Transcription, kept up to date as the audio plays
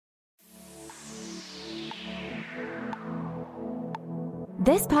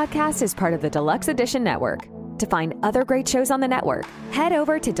This podcast is part of the Deluxe Edition Network. To find other great shows on the network, head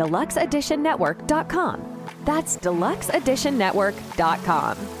over to deluxeeditionnetwork.com. That's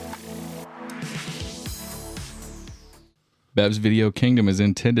deluxeeditionnetwork.com. Bev's Video Kingdom is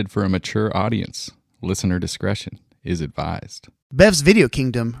intended for a mature audience. Listener discretion is advised. Bev's Video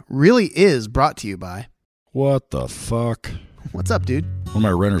Kingdom really is brought to you by... What the fuck? What's up, dude? One of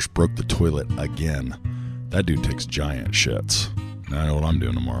my renters broke the toilet again. That dude takes giant shits. Now I know what I'm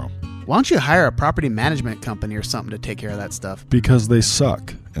doing tomorrow. Why don't you hire a property management company or something to take care of that stuff? Because they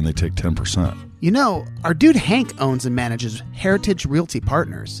suck, and they take 10%. You know, our dude Hank owns and manages Heritage Realty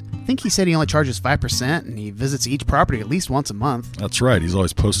Partners. I think he said he only charges 5%, and he visits each property at least once a month. That's right. He's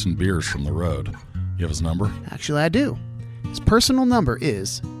always posting beers from the road. You have his number? Actually, I do. His personal number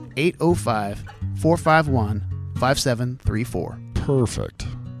is 805-451-5734. Perfect.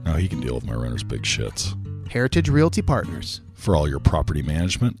 Now he can deal with my renter's big shits. Heritage Realty Partners. For all your property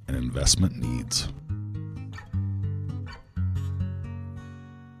management and investment needs.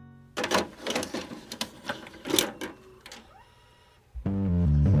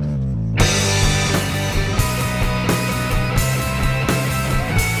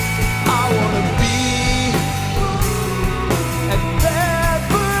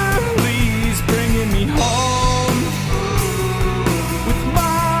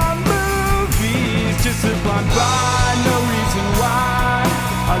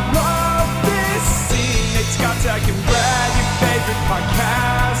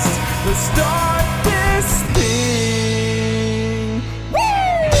 Start this thing.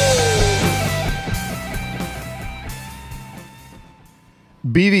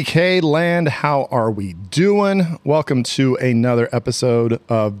 BVK land, how are we doing? Welcome to another episode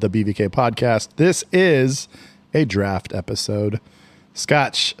of the BVK podcast. This is a draft episode.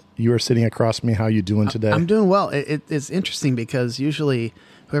 Scotch, you are sitting across from me. How are you doing today? I'm doing well. It's interesting because usually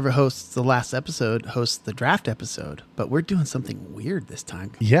whoever hosts the last episode hosts the draft episode, but we're doing something weird this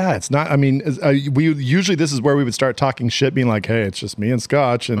time. Yeah, it's not. I mean, we usually this is where we would start talking shit, being like, "Hey, it's just me and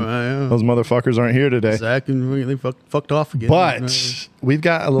Scotch, and those motherfuckers aren't here today." Zach and really fucked off again. But we've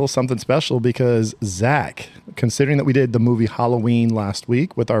got a little something special because Zach, considering that we did the movie Halloween last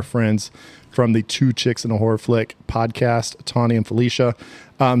week with our friends from the Two Chicks in a Horror Flick podcast, Tawny and Felicia,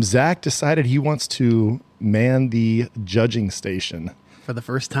 Zach decided he wants to man the judging station. For the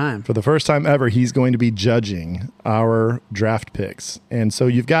first time. For the first time ever, he's going to be judging our draft picks. And so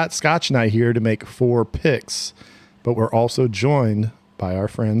you've got Scotch and I here to make 4 picks, but we're also joined by our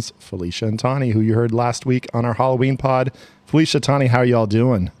friends Felicia and Tawny, who you heard last week on our Halloween pod. Felicia, Tawny, how are y'all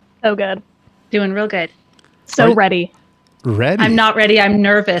doing? So good. Doing real good. So ready. Ready? I'm not ready. I'm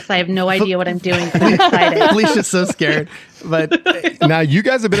nervous. I have no idea what I'm doing, but I'm excited. Felicia's so scared. But now you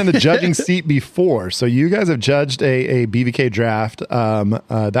guys have been in the judging seat before, so you guys have judged a BVK draft.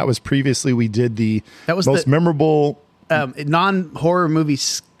 That was previously we did most memorable non-horror movie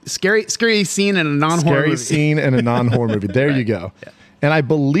scary scene in a non-horror movie. Scary scene in a non-horror movie. There right. You go. Yeah. And I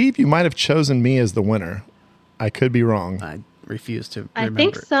believe you might have chosen me as the winner. I could be wrong. I refuse to remember. I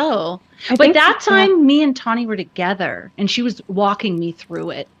think so. But that time, me and Tawny were together, and she was walking me through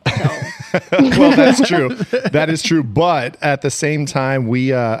it. So. Well, that's true. That is true. But at the same time,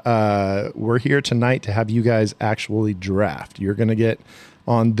 we're here tonight to have you guys actually draft. You're going to get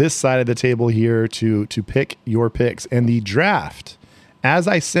on this side of the table here to pick your picks. And the draft, as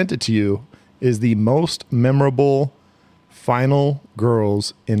I sent it to you, is the most memorable final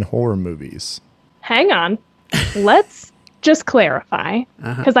girls in horror movies. Hang on. Let's just clarify,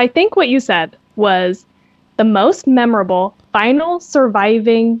 because I think what you said was the most memorable final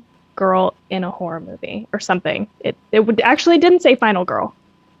surviving girl in a horror movie or something. It actually didn't say final girl.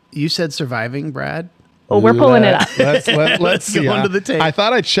 You said surviving, Brad? Well, we're pulling it up. Let's see. Go into the tape. I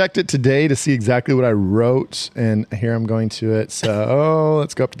thought I checked it today to see exactly what I wrote, and here I'm going to it. So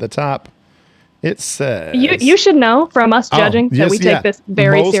let's go up to the top. It says... You should know from us judging that we take this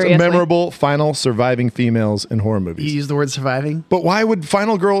very seriously. Most memorable final surviving females in horror movies. You use the word surviving? But why would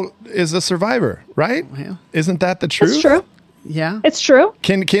final girl is a survivor, right? Well, isn't that the truth? It's true. Yeah. It's true.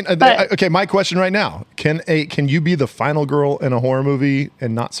 Okay, my question right now. Can you be the final girl in a horror movie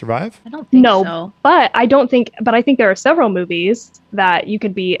and not survive? I don't think so. No, but I think there are several movies that you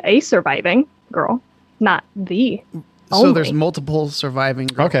could be a surviving girl, not the only. So there's multiple surviving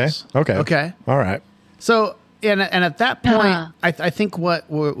girls. Okay. All right. So and at that point, I think what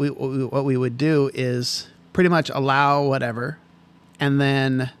we would do is pretty much allow whatever, and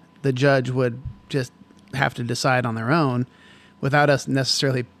then the judge would just have to decide on their own without us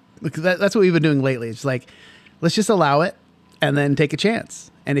necessarily. That's what we've been doing lately. It's like, let's just allow it and then take a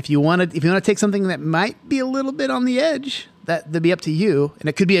chance. And if you want to take something that might be a little bit on the edge, that'd be up to you. And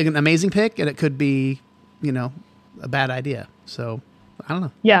it could be an amazing pick, and it could be, a bad idea. So I don't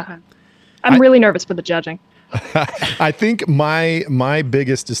know. Yeah, I'm really nervous for the judging. I think my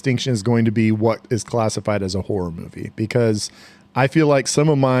biggest distinction is going to be what is classified as a horror movie, because I feel like some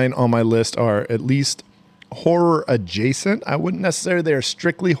of mine on my list are at least horror adjacent. I wouldn't necessarily they're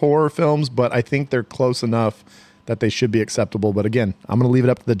strictly horror films, but I think they're close enough that they should be acceptable. But again, I'm going to leave it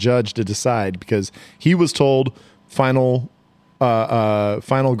up to the judge to decide, because he was told final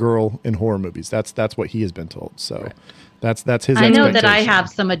girl in horror movies. That's what he has been told. So that's his. I know that I have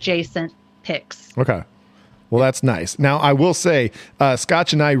some adjacent picks. Okay. Well, that's nice. Now, I will say,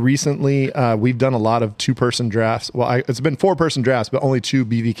 Scotch and I recently, we've done a lot of 2-person drafts. Well, it's been 4-person drafts, but only 2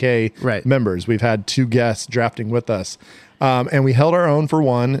 BVK members. We've had 2 guests drafting with us. And we held our own for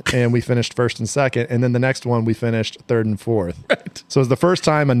one, and we finished first and second. And then the next one, we finished third and fourth. Right. So it was the first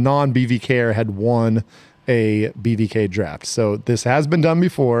time a non-BVKer had won a BVK draft. So this has been done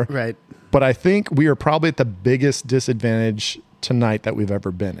before. Right. But I think we are probably at the biggest disadvantage tonight that we've ever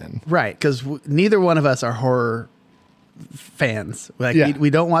been in. Right, because neither one of us are horror fans.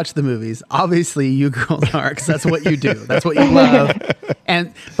 We don't watch the movies. Obviously, you girls are, because that's what you do. That's what you love.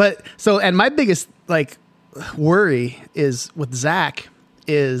 And my biggest worry is with Zach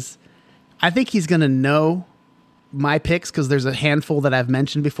is I think he's going to know my picks, because there's a handful that I've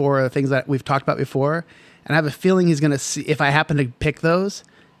mentioned before, things that we've talked about before, and I have a feeling he's going to see if I happen to pick those,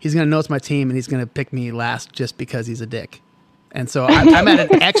 he's going to know it's my team, and he's going to pick me last just because he's a dick. And so I'm at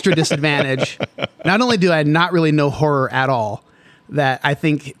an extra disadvantage. Not only do I not really know horror at all, that I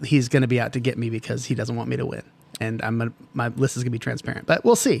think he's going to be out to get me because he doesn't want me to win. And my list is going to be transparent. But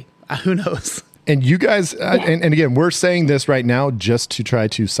we'll see. Who knows? And you guys, and again, we're saying this right now just to try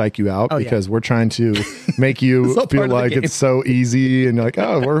to psych you out, because we're trying to make you feel like it's so easy, and you're like,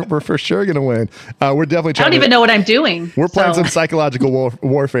 oh, we're for sure going to win. We're definitely trying. I don't even know what I'm doing. We're playing some psychological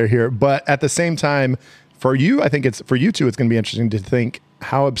warfare here, but at the same time, for you, I think for you two, it's going to be interesting to think,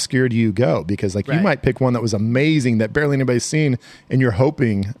 how obscure do you go? Because you might pick one that was amazing that barely anybody's seen, and you're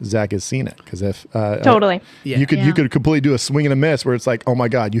hoping Zach has seen it. Because if totally, you could completely do a swing and a miss where it's like, oh my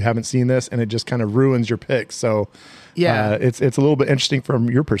God, you haven't seen this, and it just kind of ruins your pick. So it's a little bit interesting from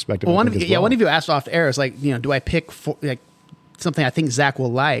your perspective. Well, one of you asked off air is do I pick something I think Zach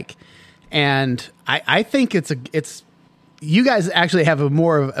will like? And I think it's. You guys actually have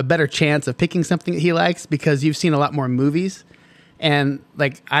a better chance of picking something that he likes, because you've seen a lot more movies, and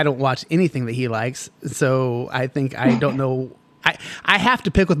I don't watch anything that he likes. So I think I don't know. I have to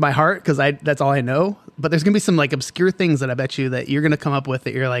pick with my heart, because that's all I know. But there's gonna be some obscure things that I bet you that you're gonna come up with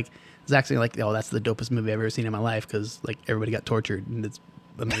that you're Zach's gonna oh, that's the dopest movie I've ever seen in my life, because everybody got tortured and it's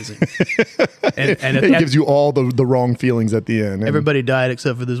amazing. and it gives you all the wrong feelings at the end. Everybody died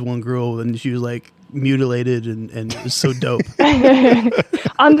except for this one girl, and she was mutilated, and it was so dope.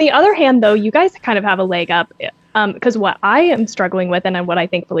 On the other hand, though, you guys kind of have a leg up, because what I am struggling with, and what I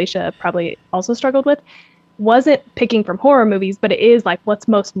think Felicia probably also struggled with, wasn't picking from horror movies, but it is what's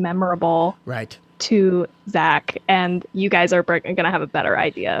most memorable to Zach, and you guys are going to have a better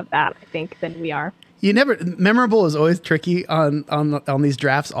idea of that, I think, than we are. Memorable is always tricky on these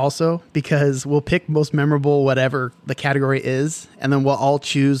drafts also, because we'll pick most memorable whatever the category is, and then we'll all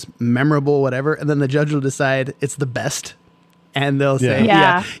choose memorable whatever, and then the judge will decide it's the best, and they'll say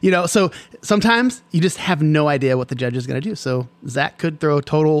so sometimes you just have no idea what the judge is going to do. So Zach could throw a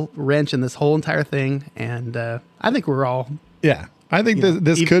total wrench in this whole entire thing, and I think we're all I think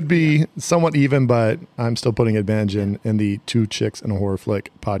this could be somewhat even, but I'm still putting advantage in the 2 Chicks in a Horror Flick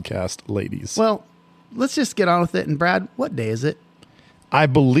podcast ladies. Well, let's just get on with it. And Brad, what day is it? I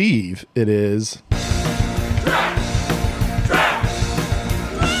believe it is.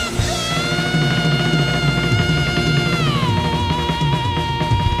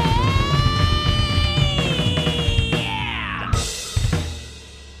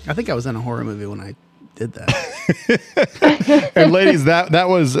 I think I was in a horror movie when I did that. And ladies, that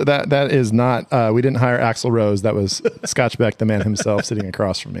is not. We didn't hire Axl Rose. That was Scotch Beck, the man himself, sitting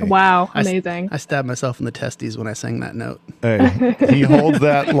across from me. Wow, amazing! I stabbed myself in the testes when I sang that note. Hey, he holds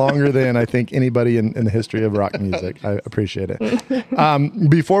that longer than I think anybody in the history of rock music. I appreciate it.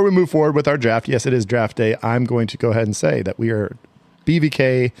 Before we move forward with our draft, yes, it is draft day. I'm going to go ahead and say that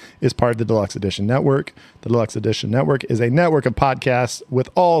BVK is part of the Deluxe Edition Network. The Deluxe Edition Network is a network of podcasts with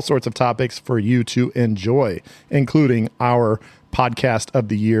all sorts of topics for you to enjoy, including our Podcast of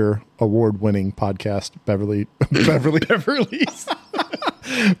the Year award-winning podcast, Beverly's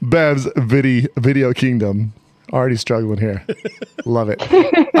Bev's Video Kingdom. Already struggling here. Love it.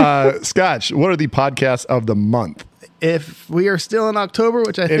 Scotch, what are the podcasts of the month? if we are still in October,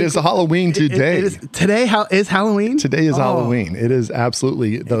 which I think it is Halloween today. It is today. How is Halloween? Today is Halloween. It is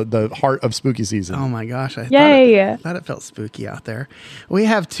absolutely the heart of spooky season. Oh my gosh! I thought it felt spooky out there. We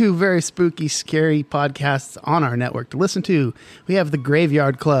have two very spooky, scary podcasts on our network to listen to. We have the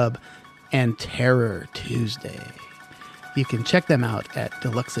Graveyard Club and Terror Tuesday. You can check them out at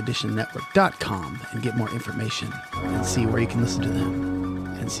deluxeeditionnetwork.com and get more information and see where you can listen to them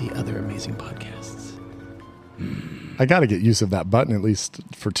and see other amazing podcasts. I got to get use of that button at least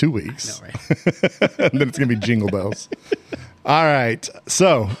for 2 weeks. I know, right? And then it's going to be Jingle Bells. All right.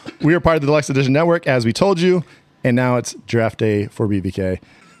 So we are part of the Deluxe Edition Network, as we told you, and now it's draft day for BVK.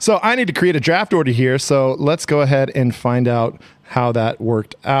 So I need to create a draft order here. So let's go ahead and find out how that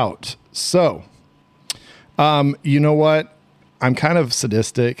worked out. So, you know what? I'm kind of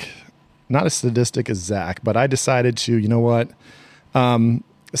sadistic, not as sadistic as Zach, but I decided to, you know what?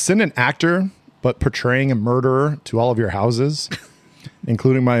 Send an actor, but portraying a murderer to all of your houses,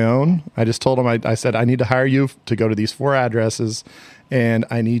 including my own. I just told him, I said, I need to hire you to go to these 4 addresses, and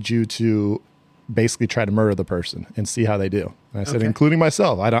I need you to basically try to murder the person and see how they do. And I said, including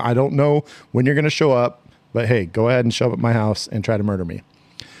myself. I don't know when you're going to show up, but hey, go ahead and show up at my house and try to murder me.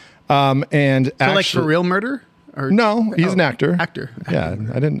 And so actually, like for real murder? Or, no, he's an actor. Yeah,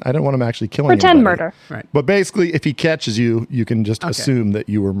 I didn't want him actually killing pretend anybody. murder. Right. But basically, if he catches you, you can just assume that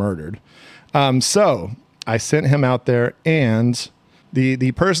you were murdered. So I sent him out there, and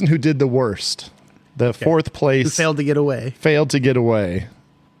the person who did the worst, the 4th place, who failed to get away.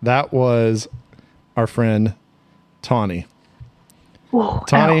 That was our friend Tawny. Whoa,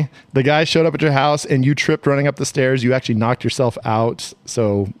 Tawny, the guy showed up at your house, and you tripped running up the stairs. You actually knocked yourself out.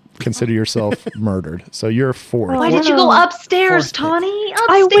 So consider yourself murdered. So you're 4th. Why did you go upstairs, Tawny?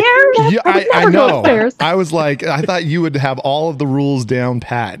 Upstairs? I know. I was like, I thought you would have all of the rules down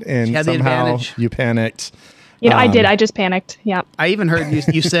pat, and somehow you panicked. You know, I did. I just panicked. Yeah. I even heard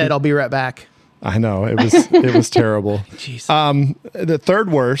you said, "I'll be right back." I know, it was terrible. Jeez. The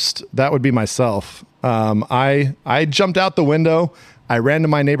 3rd worst, that would be myself. I jumped out the window. I ran to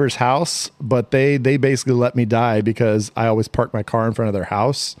my neighbor's house, but they basically let me die because I always park my car in front of their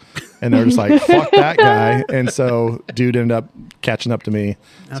house, and they're just like, fuck that guy. And so dude ended up catching up to me.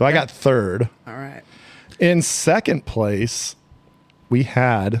 So I got 3rd. All right. In 2nd place, we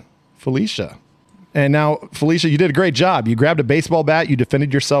had Felicia. And now, Felicia, you did a great job. You grabbed a baseball bat. You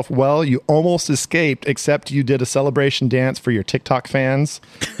defended yourself well. You almost escaped, except you did a celebration dance for your TikTok fans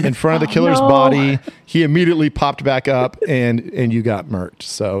in front of the killer's body. He immediately popped back up, and you got murked.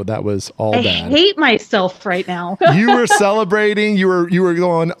 So that was all bad. I hate myself right now. You were celebrating. You were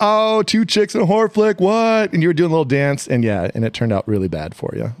going, oh, 2 chicks in a horror flick. What? And you were doing a little dance. And yeah, and it turned out really bad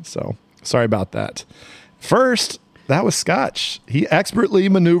for you. So sorry about that. First, that was Scotch. He expertly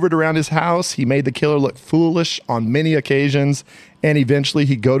maneuvered around his house. He made the killer look foolish on many occasions, and eventually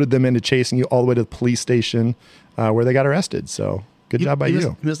he goaded them into chasing you all the way to the police station where they got arrested. So good job by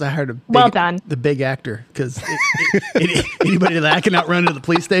you. He must have hired well done. The big actor, because anybody that can outrun to the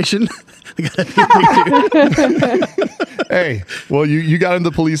police station, they got to be big. Hey, well, you got into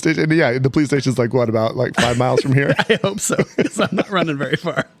the police station. And yeah, the police station's like, what, about like 5 miles from here? I hope so, because I'm not running very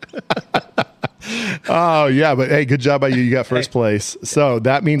far. Oh, yeah. But hey, good job by you. You got 1st place. So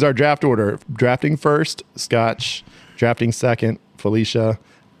that means our draft order: drafting 1st, Scotch; drafting 2nd, Felicia;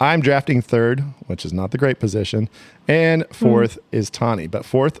 I'm drafting 3rd, which is not the great position; and 4th is Tawny. But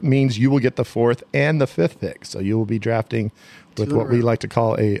 4th means you will get the 4th and the 5th pick. So you will be drafting with what we like to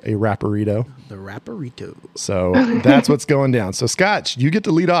call a rapperito. The rapperito. So that's what's going down. So Scotch, you get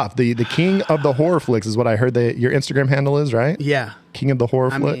to lead off. The king of the horror flicks is what I heard your Instagram handle is, right? Yeah. King of the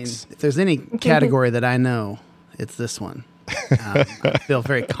horror flicks. Mean, if there's any category that I know, it's this one. I feel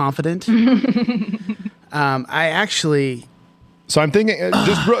very confident. I actually... So I'm thinking,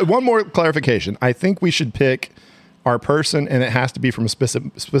 just one more clarification. I think we should pick our person, and it has to be from a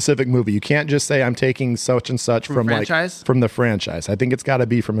specific movie. You can't just say I'm taking such and such from the franchise. I think it's got to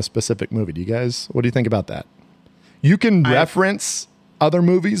be from a specific movie. Do you guys, what do you think about that? You can reference other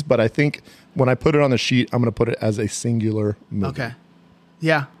movies, but I think when I put it on the sheet, I'm going to put it as a singular movie. Okay.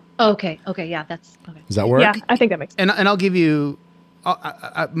 Yeah. Okay. Yeah, that's okay. Does that work? Yeah, I think that makes sense. And I'll give you,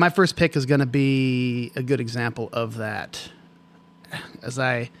 my first pick is going to be a good example of that. As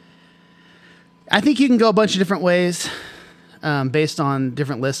I think you can go a bunch of different ways based on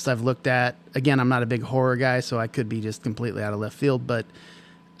different lists I've looked at. Again, I'm not a big horror guy, so I could be just completely out of left field. But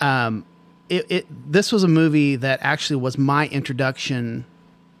this was a movie that actually was my introduction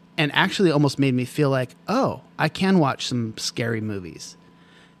and actually almost made me feel like, oh, I can watch some scary movies.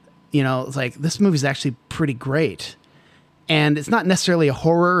 You know, it's like, this movie's actually pretty great. And it's not necessarily a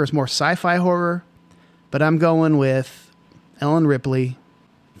horror, it's more sci-fi horror. but I'm going with Ellen Ripley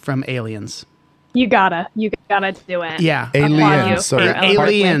from Aliens. You gotta do it. Yeah. Aliens. So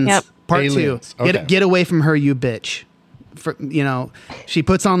Aliens. Yep. Part Aliens. 2. Okay. Get away from her, you bitch. She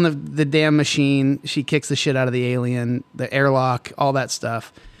puts on the damn machine. She kicks the shit out of the alien, the airlock, all that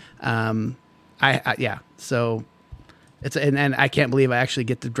stuff. So it's and I can't believe I actually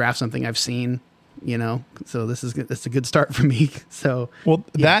get to draft something I've seen. So that's a good start for me. So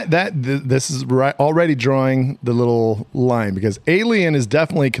this is right already drawing the little line, because Alien is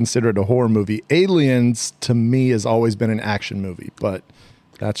definitely considered a horror movie. Aliens to me has always been an action movie, but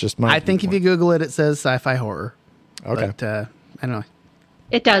that's just my. I think if you Google it, it says sci-fi horror. Okay. But, I don't know.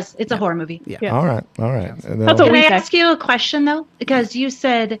 It does. It's a horror movie. Yeah. All right. And That's what Can we I say. ask you a question though? Because you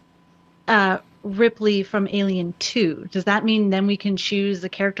said Ripley from Alien 2. Does that mean then we can choose the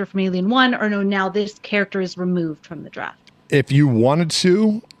character from Alien 1, or no, now this character is removed from the draft? If you wanted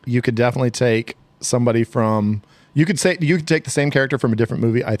to, you could definitely take somebody from. You could take the same character from a different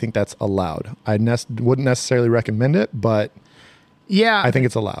movie. I think that's allowed. I wouldn't necessarily recommend it, but Yeah, I think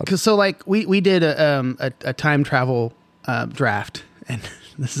it's allowed. Because we did a time travel draft, and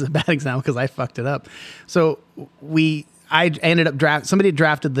this is a bad example because I fucked it up. So I ended up somebody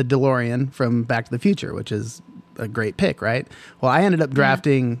drafted the DeLorean from Back to the Future, which is a great pick, right? Well, I ended up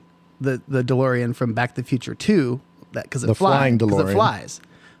drafting the DeLorean from Back to the Future 2 because it flying DeLorean. it flies.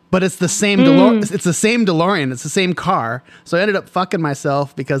 But it's the same DeLorean. It's the same DeLorean. It's the same car. So I ended up fucking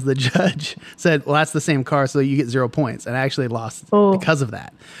myself because the judge said, "Well, that's the same car, so you get 0 points." And I actually lost because of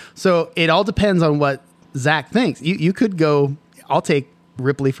that. So it all depends on what Zach thinks. You could go, "I'll take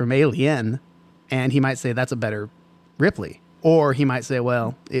Ripley from Alien," and he might say that's a better Ripley, or he might say,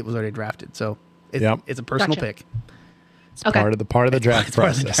 "Well, it was already drafted." So it's a personal pick. It's part of the draft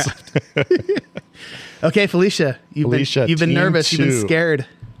process. Okay, Felicia, you've been nervous. You've been scared.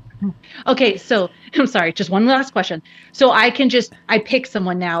 Okay, so I'm sorry, just one last question. So I pick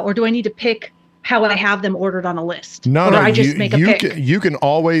someone now, or do I need to pick how I have them ordered on a list? No, I just make a pick? You can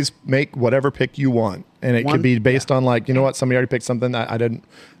always make whatever pick you want, and it could be based on what, somebody already picked something that I didn't.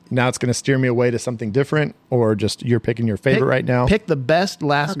 Now it's going to steer me away to something different, or just you're picking your favorite right now. Pick the best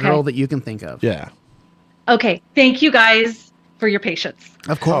last girl that you can think of. Yeah. Okay, thank you guys for your patience.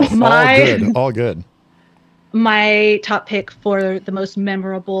 Of course. All good. My top pick for the most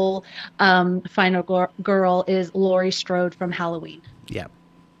memorable final girl is Laurie Strode from Halloween. Yeah.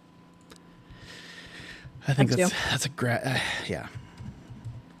 I think that's a great, yeah.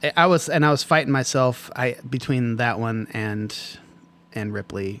 I was fighting myself between that one and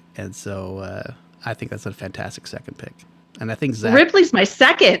Ripley, and so I think that's a fantastic second pick. And I think Zach, Ripley's my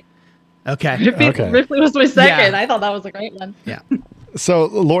second. Okay. Ripley was my second. Yeah. I thought that was a great one. Yeah. So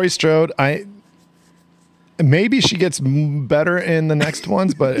Laurie Strode, maybe she gets better in the next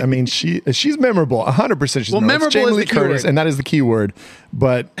ones, but I mean, she's memorable. 100% she's memorable. Memorable Jamie is Lee the key Curtis, word. and that is the key word.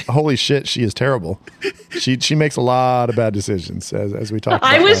 But holy shit, she is terrible. She makes a lot of bad decisions, as we talked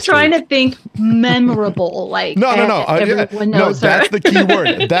about. I was trying to think memorable, like no. Everyone knows her. That's the key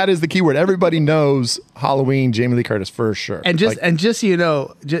word. That is the key word. Everybody knows Halloween, Jamie Lee Curtis for sure. And just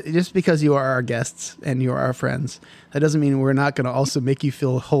just because you are our guests and you are our friends, that doesn't mean we're not going to also make you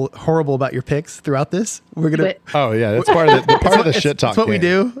feel horrible about your picks throughout this. We're going to. Oh yeah, that's part of the shit talk. That's what we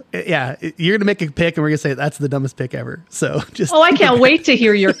do. Yeah, you're going to make a pick, and we're going to say that's the dumbest pick ever. So just. Oh, I can't wait to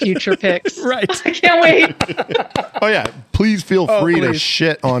hear your future picks. Right. I can't wait. Oh yeah, please feel free to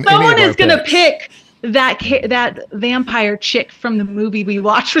shit on. Someone any of is going to picks. pick that vampire chick from the movie we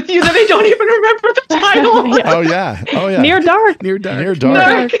watched with you that I don't even remember the title. Oh yeah. Near Dark. Near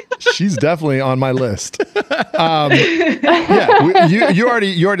Dark. She's definitely on my list. You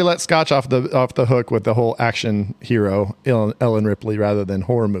already let Scotch off the hook with the whole action hero Ellen Ripley rather than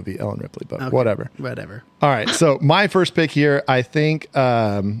horror movie Ellen Ripley, but whatever. All right, so my first pick here, I think,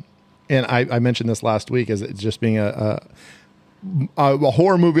 and I mentioned this last week, as it just being a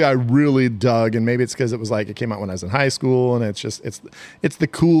horror movie I really dug, and maybe it's because it came out when I was in high school, and it's the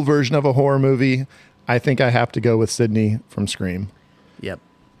cool version of a horror movie. I think I have to go with Sydney from Scream. Yep.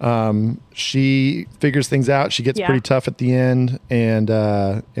 She figures things out. She gets pretty tough at the end, and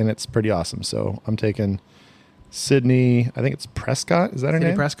it's pretty awesome. So I'm taking Sydney. I think it's Prescott. Is that her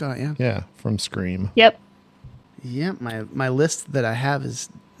name? Prescott. Yeah. Yeah, from Scream. Yep. Yeah. My list that I have is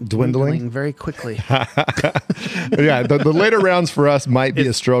dwindling very quickly. Yeah, the later rounds for us might be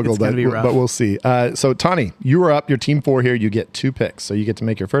a struggle, but we'll see. So Tawny, you are up. Your team 4 here. You get 2 picks, so you get to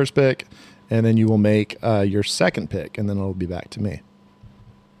make your first pick, and then you will make your second pick, and then it'll be back to me.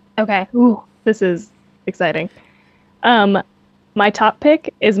 Okay. Ooh, this is exciting. My top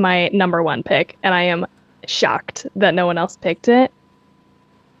pick is my number 1 pick, and I am shocked that no one else picked it.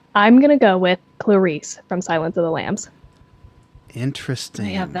 I'm going to go with Clarice from Silence of the Lambs. Interesting. I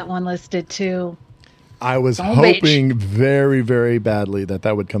have that one listed too. I was Don't hoping very, very badly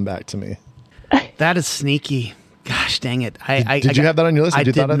that would come back to me. That is sneaky. Gosh dang it. Did you have that on your list? I Did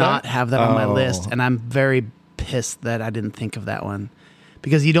you did thought of not that? have that on my Oh. list. And I'm very pissed that I didn't think of that one.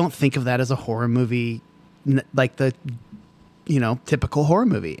 Because you don't think of that as a horror movie, like the, typical horror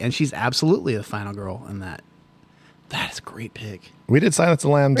movie. And she's absolutely the final girl in that. That is a great pick. We did Silence of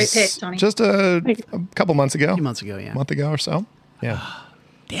the Lambs Great pick, Tony. just a couple months ago. A few months ago, yeah. A month ago or so. Yeah.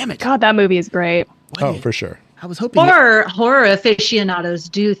 Damn it. God, that movie is great. Oh, for sure. I was hoping. Horror aficionados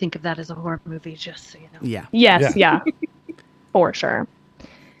do think of that as a horror movie, just so you know. Yeah. Yes, yeah. For sure.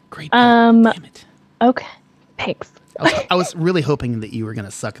 Great pick. Um, Damn it. Okay. Thanks. I was really hoping that you were going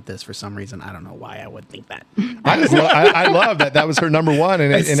to suck at this for some reason. I don't know why I would think that. I love that. That was her number one.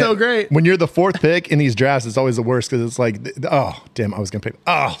 And It's so great. When you're the fourth pick in these drafts, it's always the worst because it's like, oh, damn, I was going to pick.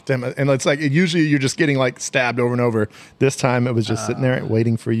 Oh, damn. And it's like, usually you're just getting like stabbed over and over. This time it was just sitting there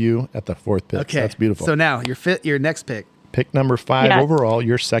waiting for you at the fourth pick. Okay. So that's beautiful. So now your next pick. Pick number 5 Yes. overall,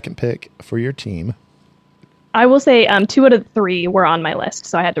 your second pick for your team. I will say 2 out of the 3 were on my list,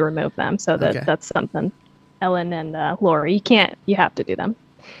 so I had to remove them. So that's something. Ellen and Lori, you have to do them.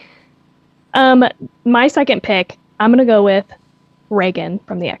 My second pick, I'm going to go with Reagan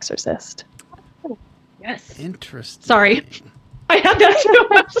from The Exorcist. Yes. Interesting. Sorry. I had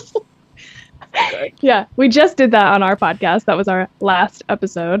that. Yeah, we just did that on our podcast. That was our last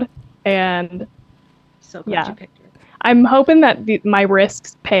episode. And So glad Yeah. you picked her. I'm hoping that my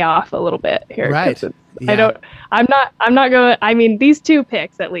risks pay off a little bit here. Right. 'cause Yeah. I'm not going, I mean, these 2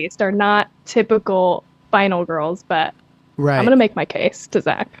 picks at least are not typical final girls, but Right. I'm going to make my case to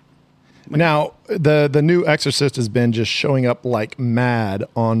Zach. Now, the new Exorcist has been just showing up like mad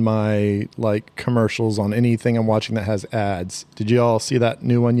on my like commercials on anything I'm watching that has ads. Did you all see that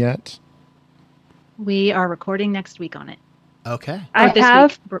new one yet? We are recording next week on it. Okay. I Or this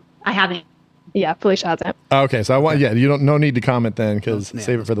have, week. I haven't. yeah, Felicia hasn't. Okay, so you don't no need to comment then because Oh, yeah,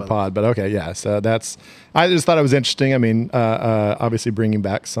 save no it for the spoilers. pod. But okay, yeah. So I just thought it was interesting. I mean, obviously bringing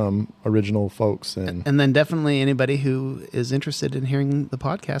back some original folks and And then definitely anybody who is interested in hearing the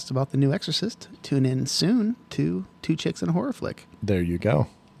podcast about the new Exorcist, tune in soon to Two Chicks and a Horror Flick. there you go.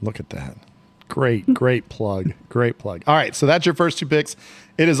 Look at that. Great plug. Great plug. All right, so that's your first 2 picks.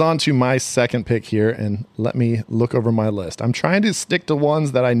 It is on to my second pick here, and let me look over my list. I'm trying to stick to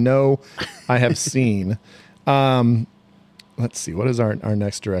ones that I know I have seen. Let's see. What is our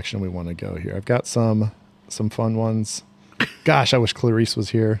next direction we want to go here? I've got some fun ones. Gosh, I wish Clarice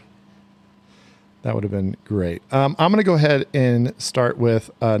was here. That would have been great. I'm going to go ahead and start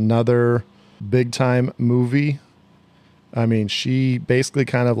with another big-time movie. I mean, she basically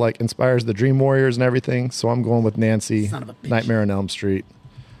kind of like inspires the Dream Warriors and everything. So I'm going with Nancy, Son of a bitch. Nightmare on Elm Street.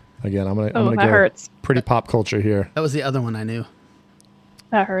 Again, I'm gonna that go hurts. pretty pop culture here. That was the other one I knew.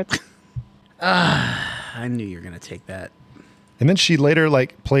 That hurts. I knew you were going to take that. And then she later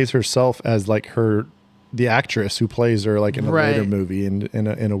like plays herself as like the actress who plays her like in a later Right. movie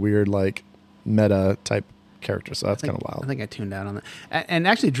in a weird like meta type character. So that's kind of I wild. think I tuned out on that. And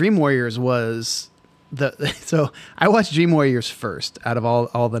actually, Dream Warriors was so I watched Dream Warriors first out of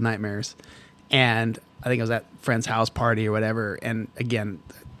all the nightmares, and I think it was at friend's house party or whatever. And again,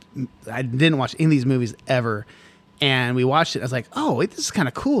 I didn't watch any of these movies ever, and we watched it. I was like, oh, wait, this is kind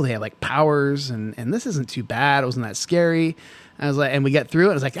of cool. They have like powers, and this isn't too bad. It wasn't that scary. I was like, and we get through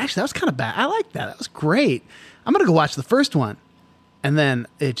it. I was like, actually, that was kind of bad. I like that. That was great. I'm gonna go watch the first one, and then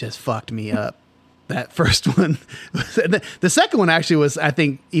it just fucked me up. That first one, the second one actually was, I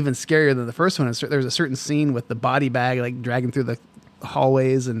think, even scarier than the first one. There was a certain scene with the body bag like dragging through the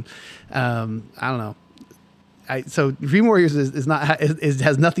hallways, and I don't know. So Dream Warriors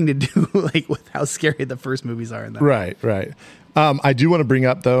has nothing to do like with how scary the first movies are in that. Right. I do want to bring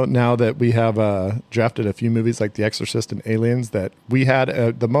up though, now that we have drafted a few movies like The Exorcist and Aliens, that we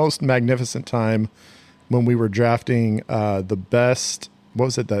had the most magnificent time when we were drafting the best. What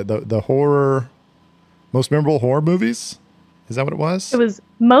was it? The horror. Most memorable horror movies? Is that what it was? It was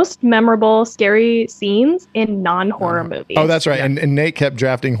most memorable scary scenes in non-horror movies. Oh, that's right. And Nate kept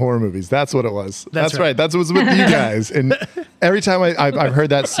drafting horror movies. That's what it was. That's right. That's what was with you guys. And every time I've heard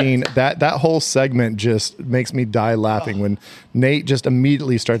that scene, that whole segment just makes me die laughing when Nate just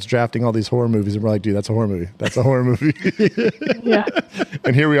immediately starts drafting all these horror movies. And we're like, dude, that's a horror movie. That's a horror movie. Yeah.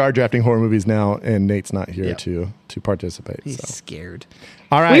 And here we are drafting horror movies now, and Nate's not here to participate. He's So. scared.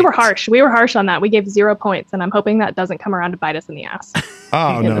 All right. We were harsh. We were harsh on that. We gave 0 points, and I'm hoping that doesn't come around to bite us in the ass.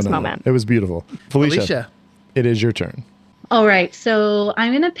 Oh, in no. this moment. It was beautiful. Felicia, it is your turn. All right, so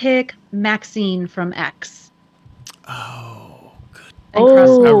I'm going to pick Maxine from X. Oh, good And cross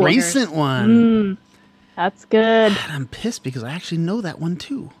Oh. my A fingers. recent one. That's good. And I'm pissed because I actually know that one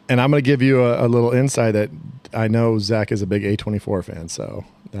too. And I'm going to give you a little insight that I know Zach is a big A24 fan, so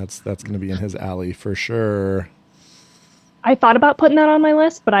that's going to be in his alley for sure. I thought about putting that on my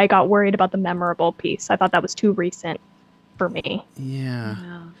list, but I got worried about the memorable piece. I thought that was too recent for me. Yeah.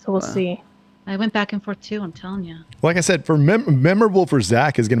 Yeah. So we'll see. I went back and forth too. I'm telling you. Like I said, for memorable for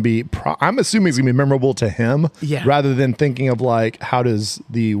Zach is going to be, I'm assuming it's going to be memorable to him, Yeah. rather than thinking of like, how does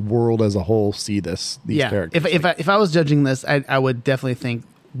the world as a whole see these characters? If I was judging this, I would definitely think,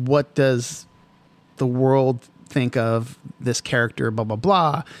 what does the world think of this character? Blah blah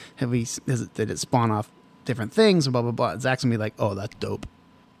blah. Did it spawn off different things? Blah blah blah. Zach's gonna be like, oh, that's dope.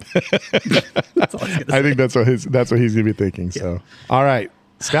 That's all he's gonna I think that's what he's going to be thinking. So, all right,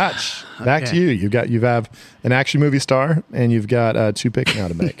 Scotch, back to Okay. you. You have an action movie star, and you've got 2 picks now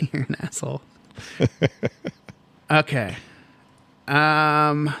to make. You're an asshole. Okay.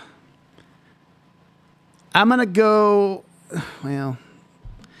 I'm gonna go. Well,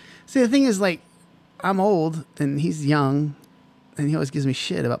 see, the thing is, like, I'm old and he's young, and he always gives me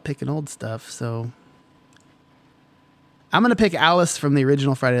shit about picking old stuff. So I'm gonna pick Alice from the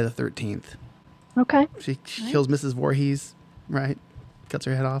original Friday the 13th. Okay. She kills Mrs. Voorhees, right? Cuts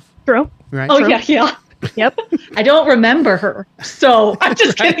her head off, True. right? Oh yeah. Yep. I don't remember her, so I'm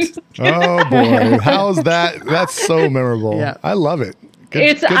just kidding. Oh boy, how's that? That's so memorable. Yeah. I love it.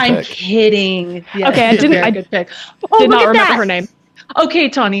 I'm pick. kidding. Yeah, Okay, I it's a didn't- very I good pick. Oh, Did look not at remember that. her name. Okay,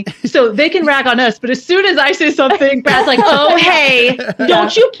 Tawny. So they can rag on us, but as soon as I say something, Brad's like, "Oh, hey,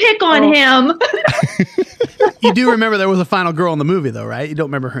 don't you pick on him?" You do remember there was a final girl in the movie, though, right? You don't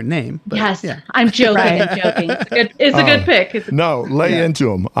remember her name. But Yes, Yeah. I'm joking. Right. I'm joking. It's a good pick. It's a- No, lay into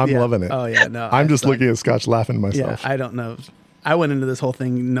him. I'm Yeah. loving it. Oh yeah, no. I'm just I- looking at Scotch laughing to Yeah, myself. I don't know. I went into this whole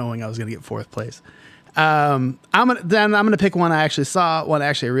thing knowing I was going to get 4th place. I'm gonna pick one I actually saw, one I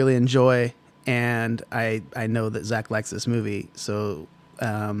actually really enjoy, and I know that Zach likes this movie, so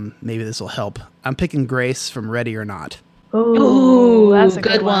maybe this will help. I'm picking Grace from Ready or Not. Ooh, that's a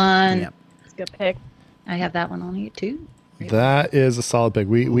good one. one. Yep. That's a good pick. I have that one on you too. That is a solid pick.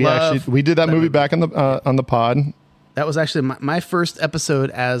 We Love actually we did that movie back on the pod. That was actually my first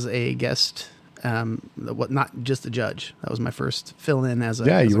episode as a guest. Not just a judge. That was my first fill in as a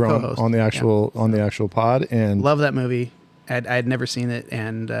Yeah, as you a were co-host. on the actual pod, and Love that movie. I had never seen it,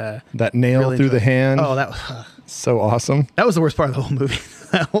 and that nail really through the enjoyed it. hand. Oh, that So awesome. that was the worst part of the whole movie.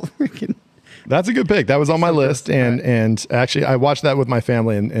 That whole freaking. That's a good pick. That was on my list, and actually I watched that with my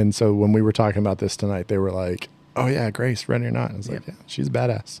family, and so when we were talking about this tonight, they were like, "Oh yeah, Grace, Ready or Not." I was like, "Yeah, she's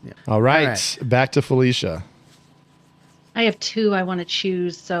badass." Yeah. All right, All right. back to Felicia. I have 2 I want to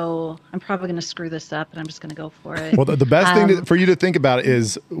choose, so I'm probably going to screw this up, and I'm just going to go for it. Well, the best thing for you to think about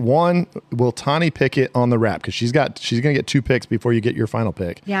is, one, will Tawny pick it on the wrap? Because she's going to get 2 picks before you get your final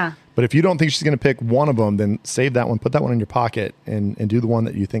pick. Yeah. But if you don't think she's going to pick one of them, then save that one, put that one in your pocket, and do the one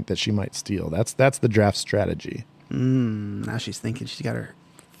that you think that she might steal. That's the draft strategy. Now she's thinking she's got her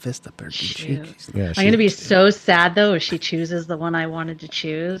fist up her cheek. Yeah, I'm going to be so sad though if she chooses the one I wanted to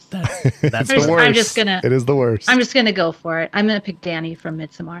choose. That's the worst. I'm just gonna. It is the worst. I'm just gonna go for it. I'm gonna pick Danny from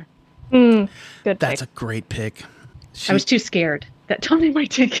Midsommar. Good That's pick. a great pick. I was too scared that Tony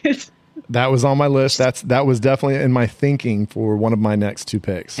might take it. That was on my list. That was definitely in my thinking for one of my next 2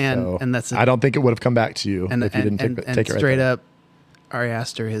 picks. And- So and that's I don't think it would have come back to you And if you didn't take it right straight there. up, Ari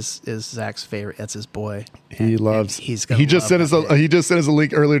Aster is Zach's favorite. That's his boy. He loves. He just sent us a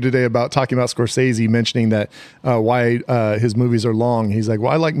link earlier today about talking about Scorsese, mentioning that why his movies are long. He's like,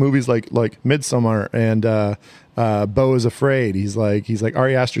 well, I like movies like Midsommar and Beau is Afraid. He's like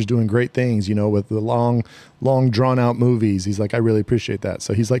Ari Aster's doing great things, with the long drawn out movies. He's like, I really appreciate that.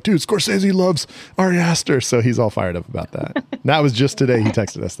 So he's like, dude, Scorsese loves Ari Aster. So he's all fired up about that. And that was just today. He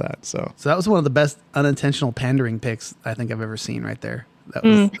texted us that. So So that was one of the best unintentional pandering picks I think I've ever seen right there. That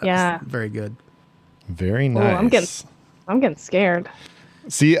was yeah. very good. very nice. I'm getting scared.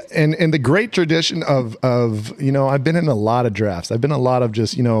 See, and the great tradition of I've been in a lot of drafts. I've been in a lot of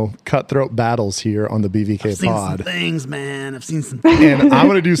just cutthroat battles here on the BVK I've seen pod, some things, man. I've seen some. and I'm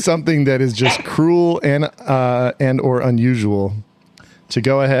going to do something that is just cruel and or unusual to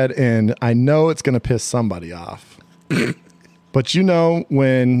go ahead, and I know it's going to piss somebody off. But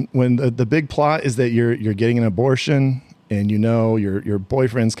when the big plot is that you're getting an abortion, and your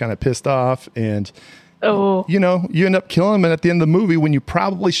boyfriend's kind of pissed off, and Oh, you end up killing him at the end of the movie when you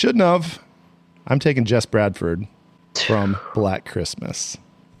probably shouldn't have. I'm taking Jess Bradford from Black Christmas.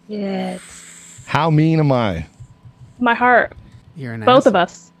 Yes. How mean am I? my heart. You're an Both of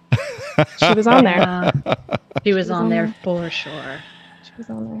ass. us. She was on there. She was on there for sure. She was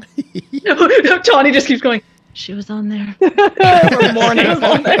on there. Tawny just keeps going. She was on there. We're mourning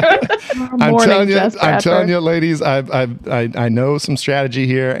on there. I'm telling you, ladies, I know some strategy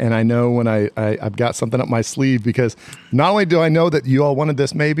here, and I know when I've got something up my sleeve, because not only do I know that you all wanted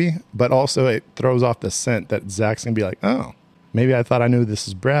this maybe, but also it throws off the scent that Zach's gonna be like, oh, maybe I thought I knew this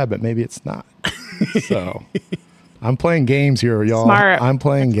is Brad, but maybe it's not. So I'm playing games here, y'all. Smart. I'm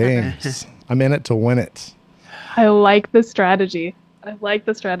playing games. I'm in it to win it. I like the strategy.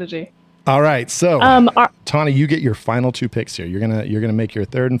 All right, so Tawny, you get your final 2 picks here. You're gonna make your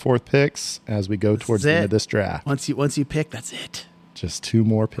 3rd and 4th picks as we go towards the end of this draft. Once you pick, that's it. Just 2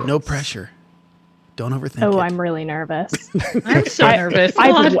 more picks. No pressure. Don't overthink it. Oh, I'm really nervous. I'm so nervous.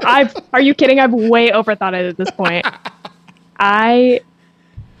 Are you kidding? I've way overthought it at this point.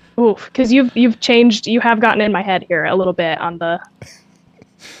 Because you've changed. You have gotten in my head here a little bit on the.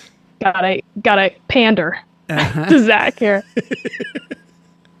 Gotta pander to Zach here.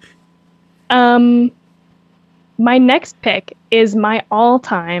 My next pick is my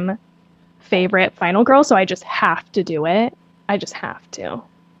all-time favorite final girl, so I just have to do it. I just have to.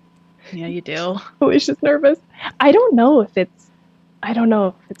 Yeah, you do. Felicia's nervous. I don't know if it's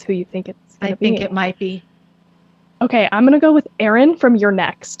who you think it's gonna be. I think it might be. Okay, I'm gonna go with Erin from You're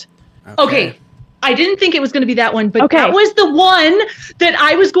Next. Okay. I didn't think it was going to be that one, but that was the one that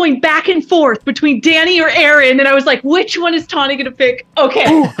I was going back and forth between Danny or Erin, and I was like, which one is Tawny going to pick? Okay.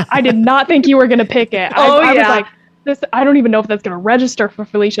 Ooh, I did not think you were going to pick it. I was like, I don't even know if that's going to register for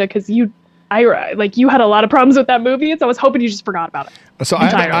Felicia, because you had a lot of problems with that movie, and so I was hoping you just forgot about it. So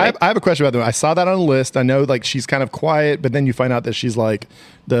I have a question about that. I saw that on the list. I know like she's kind of quiet, but then you find out that she's like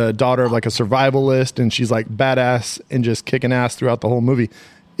the daughter of like a survivalist, and she's like badass and just kicking ass throughout the whole movie.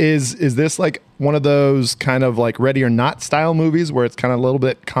 Is this like one of those kind of like Ready or Not style movies where it's kind of a little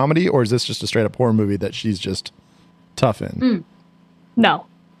bit comedy, or is this just a straight up horror movie that she's just tough in? No.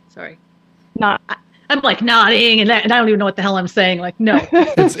 Sorry. Not. I'm like nodding, and I don't even know what the hell I'm saying. Like, no.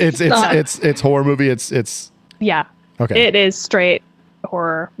 It's horror movie. It's yeah. Okay. It is straight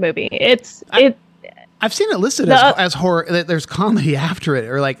horror movie. I've seen it listed as horror. That there's comedy after it,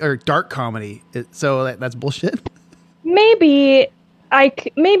 or dark comedy. So that's bullshit. Maybe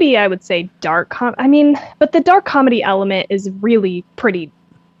I would say dark but the dark comedy element is really pretty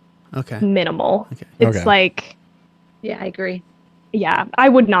minimal. Okay. It's like, yeah, I agree. Yeah, I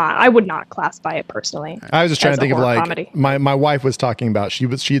would not classify it personally. I was just trying to think of like comedy. my wife was talking about she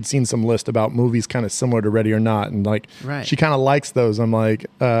had seen some list about movies kind of similar to Ready or Not, and like she kind of likes those. I'm like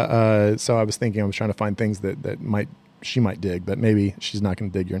so I was trying to find things that she might dig, but maybe she's not going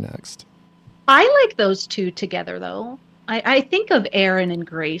to dig Your Next. I like those two together though. I think of Erin and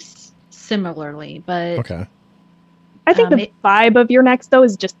Grace similarly, but okay. I think the vibe of Your Next though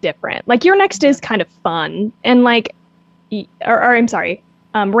is just different. Like Your Next is kind of fun, and like, I'm sorry,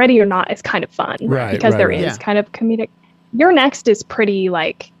 Ready or Not is kind of fun, because there is kind of comedic. Your Next is pretty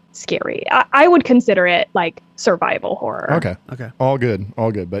like scary. I would consider it like survival horror. Okay. All good.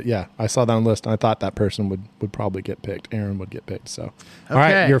 But yeah, I saw that on the list, and I thought that person would probably get picked. Erin would get picked. So, all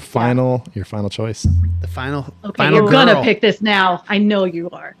right, your final choice. The final. Okay, final you're girl. gonna pick this now. I know you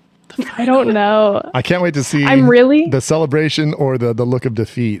are. I don't know. I can't wait to see the celebration or the look of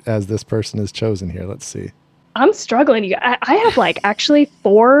defeat as this person is chosen here. Let's see. I'm struggling. I have like actually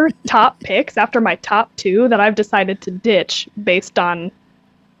 4 top picks after my top 2 that I've decided to ditch based on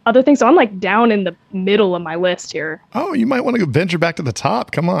other things. So I'm like down in the middle of my list here. Oh, you might want to venture back to the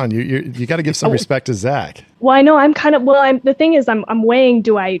top. Come on, you got to give some respect to Zach. Well, I know I'm kind of the thing is I'm weighing.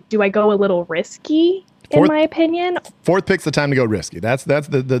 Do I go a little risky? In my opinion, 4th pick's the time to go risky. That's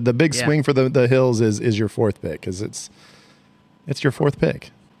the big swing for the hills is your 4th pick, because it's your 4th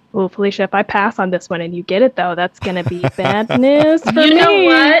pick. Oh, Felicia, if I pass on this one and you get it though, that's gonna be bad news for me. You know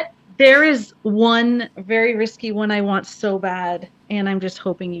what? There is one very risky one I want so bad, and I'm just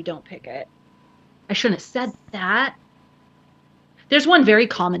hoping you don't pick it. I shouldn't have said that. There's one very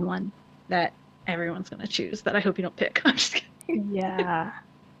common one that everyone's gonna choose that I hope you don't pick. I'm just kidding. Yeah.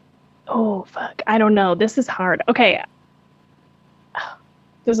 Oh, fuck. I don't know. This is hard. Okay.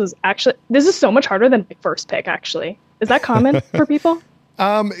 This is so much harder than my first pick, actually. Is that common for people?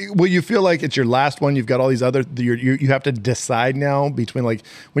 Well, you feel like it's your last one. You've got all these other, you have to decide now between, like,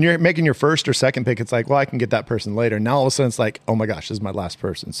 when you're making your first or second pick, it's like, well, I can get that person later. Now all of a sudden it's like, oh my gosh, this is my last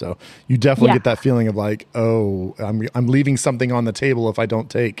person. So you definitely get that feeling of like, oh, I'm leaving something on the table if I don't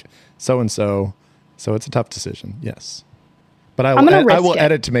take so-and-so. So it's a tough decision. Yes. But I will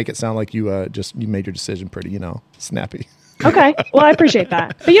edit to make it sound like you made your decision pretty, snappy. Okay. Well, I appreciate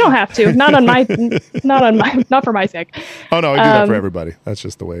that, but you don't have to. Not for my sake. Oh no, I do that for everybody. That's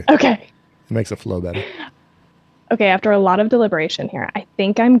just the way. Okay. It makes it flow better. Okay. After a lot of deliberation here, I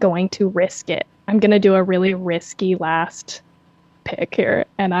think I'm going to risk it. I'm going to do a really risky last pick here,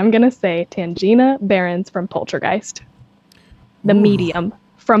 and I'm going to say Tangina Barons from Poltergeist. The medium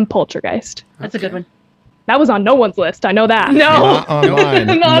from Poltergeist. That's a good one. That was on no one's list. I know that. No. Not on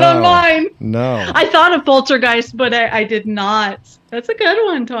mine. Not on mine. No. I thought of Poltergeist, but I did not. That's a good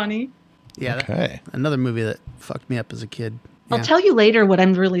one, Tawny. Yeah. Okay. Another movie that fucked me up as a kid. I'll tell you later what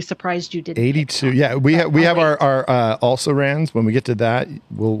I'm really surprised you didn't. 82. Yeah, we have our also rans. When we get to that,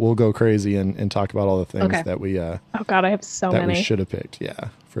 we'll go crazy and talk about all the things that we oh god, I have so that many. we should have picked. Yeah,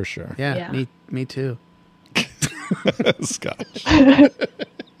 for sure. Yeah. Me too. Scotch. I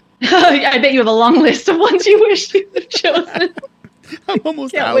bet you have a long list of ones you wish you had chosen. I'm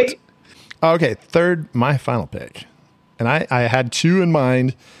almost Can't out. wait. Okay, third, my final pick, and I had two in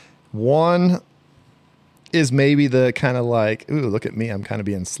mind. One is maybe the kind of like, ooh, look at me, I'm kind of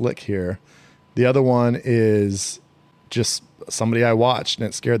being slick here. The other one is just somebody I watched and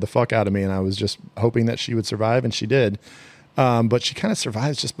it scared the fuck out of me, and I was just hoping that she would survive, and she did. But she kind of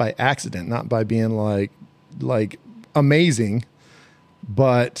survives just by accident, not by being like amazing.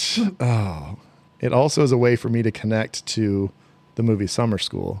 But it also is a way for me to connect to the movie Summer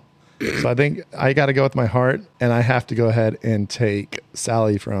School. So I think I got to go with my heart, and I have to go ahead and take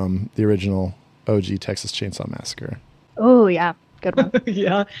Sally from the original OG Texas Chainsaw Massacre. Oh, yeah. Good one.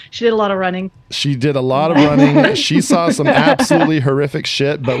 Yeah, she did a lot of running. She did a lot of running. She saw some absolutely horrific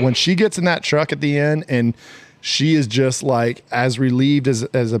shit. But when she gets in that truck at the end and she is just like as relieved as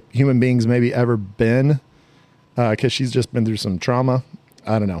a human being's maybe ever been, because she's just been through some trauma.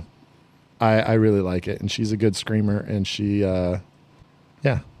 I don't know. I really like it. And she's a good screamer. And she,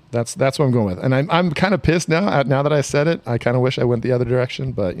 that's what I'm going with. And I'm kind of pissed now that I said it. I kind of wish I went the other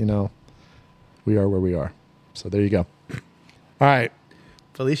direction. But, we are where we are. So there you go. All right.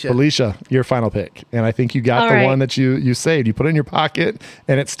 Felicia, your final pick. And I think you got the one that you saved. You put it in your pocket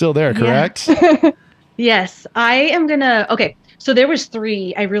and it's still there, correct? Yeah. Yes. I am going to... Okay. So there was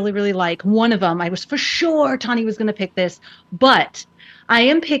three I really, really like. One of them, I was for sure Tawny was going to pick this. But I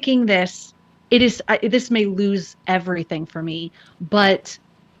am picking this. This may lose everything for me. But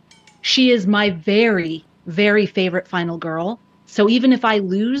she is my very, very favorite final girl. So even if I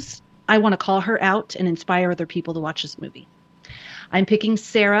lose, I want to call her out and inspire other people to watch this movie. I'm picking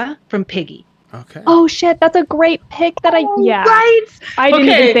Sarah from Piggy. Okay. Oh shit, that's a great pick. Right? I didn't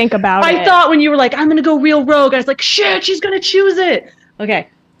even think about it. I thought when you were like, I'm going to go real rogue, I was like, shit, she's going to choose it. Okay.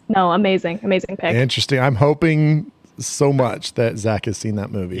 No, amazing pick. Interesting. I'm hoping so much that Zach has seen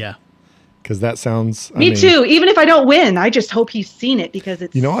that movie. Yeah. Because that sounds... Me too. Even if I don't win, I just hope he's seen it because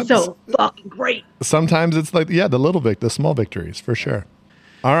it's so fucking great. Sometimes it's like, the small victories, for sure.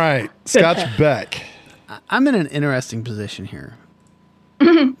 All right. Scotch Beck. I'm in an interesting position here.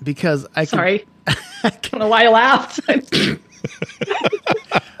 Because Sorry. I don't know why I laughed.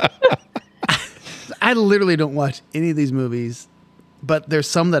 I literally don't watch any of these movies, but there's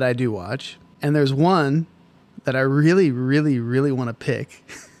some that I do watch. And there's one that I really, really, really want to pick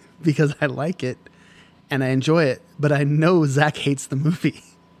because I like it and I enjoy it, but I know Zach hates the movie.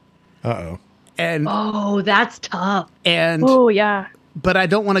 Uh-oh. And that's tough. And yeah. But I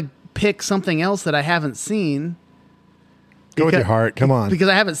don't want to pick something else that I haven't seen. Go with your heart. Come on. Because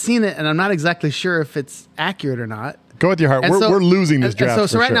I haven't seen it and I'm not exactly sure if it's accurate or not. Go with your heart. We're losing this draft.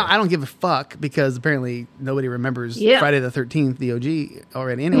 So right now, I don't give a fuck because apparently nobody remembers Friday the 13th, the OG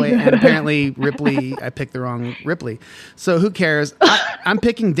already anyway. And apparently Ripley, I picked the wrong Ripley. So who cares? I'm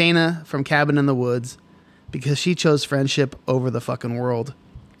picking Dana from Cabin in the Woods because she chose friendship over the fucking world.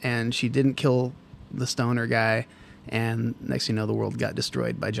 And she didn't kill the stoner guy. And next thing you know, the world got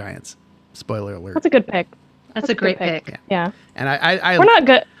destroyed by giants. Spoiler alert. That's a good pick. That's a great pick. Yeah. And I we're not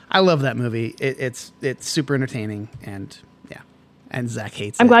good. I love that movie. It's super entertaining, and and Zach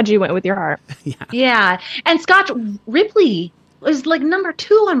hates it. I'm glad you went with your heart. Yeah. And Scott Ripley was like number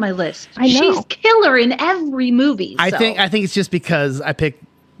 2 on my list. I know. She's killer in every movie. I think it's just because I picked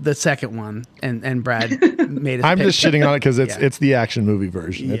the second one, and Brad made it. I'm just shitting on it because it's the action movie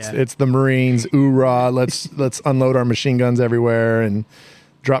version. Yeah. It's the Marines. Oorah! Let's unload our machine guns everywhere and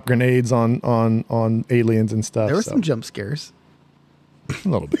drop grenades on aliens and stuff. There were some jump scares. A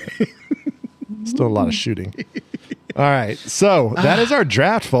little bit. Still a lot of shooting. All right, so that is our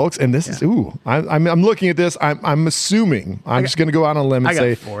draft, folks, and this is I'm looking at this. I'm assuming I'm just going to go out on a limb and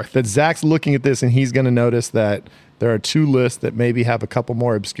say that Zach's looking at this and he's going to notice that there are 2 lists that maybe have a couple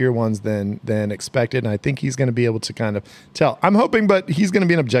more obscure ones than expected, and I think he's going to be able to kind of tell. I'm hoping, but he's going to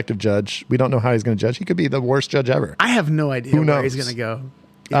be an objective judge. We don't know how he's going to judge. He could be the worst judge ever. I have no idea where he's going to go.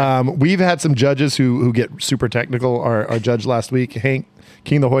 We've had some judges who get super technical. Our judge last week, Hank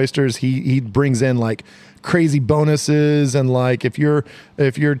King of the Hoisters, he brings in like crazy bonuses and like if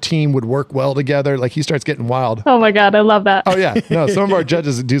your team would work well together, like he starts getting wild. Oh my God, I love that. Oh yeah, no, some of our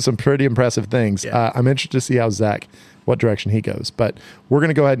judges do some pretty impressive things. I'm interested to see how Zach, what direction he goes. But we're going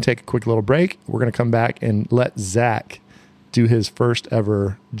to go ahead and take a quick little break. We're going to come back and let Zach do his first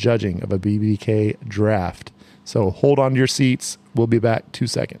ever judging of a BVK draft. So hold on to your seats. We'll be back 2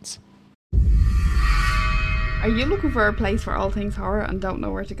 seconds. Are you looking for a place for all things horror and don't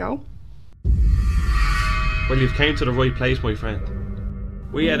know where to go? Well, you've came to the right place, my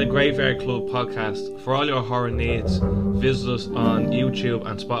friend. We are the Graveyard Club podcast. For all your horror needs, visit us on YouTube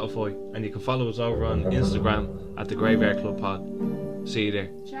and Spotify, and you can follow us over on Instagram at the Graveyard Club Pod. See you there.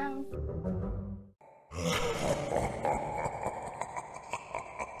 Ciao.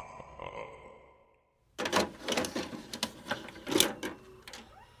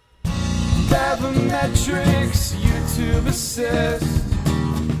 Bathymetrics, YouTube assist.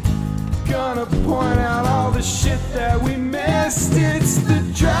 Gonna point out all the shit that we missed. It's the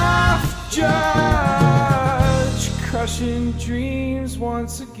draft judge, crushing dreams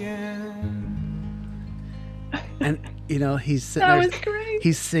once again. And you know he's sitting That there. was great.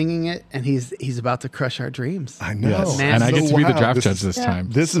 He's singing it, and he's about to crush our dreams. I know. Yes. Man, And I get to be the wild. draft judge this time.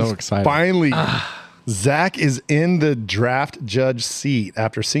 This so is exciting. finally. Zach is in the draft judge seat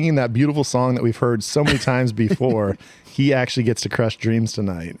after singing that beautiful song that we've heard so many times before. He actually gets to crush dreams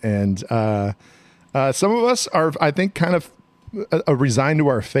tonight, and some of us are, I think, kind of resigned to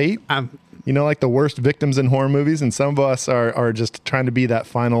our fate. You know, like the worst victims in horror movies, and some of us are just trying to be that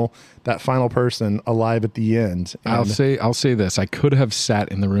final person alive at the end. And I'll say this: I could have sat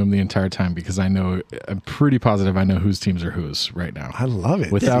in the room the entire time because I'm pretty positive I know whose teams are whose right now. I love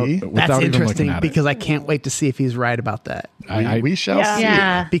it. Without That's even looking interesting at because I can't wait to see if he's right about that. we shall see.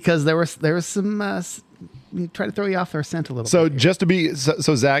 Yeah. Because there was some try to throw you off their scent a little So bit. just to be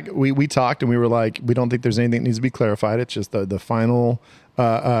so Zach, we talked and we were like, we don't think there's anything that needs to be clarified. It's just the final.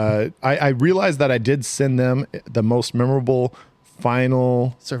 I realized that I did send them the most memorable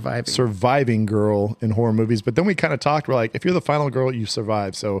final surviving girl in horror movies, but then we kind of talked. We're like, if you're the final girl, you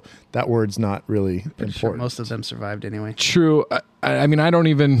survive. So that word's not really important. Sure most of them survived anyway. True. I mean, I don't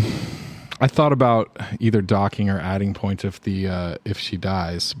even. I thought about either docking or adding points if she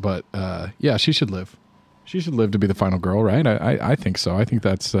dies, but yeah, she should live. She should live to be the final girl, right? I think so. I think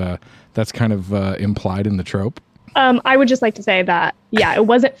that's kind of implied in the trope. I would just like to say that, yeah, it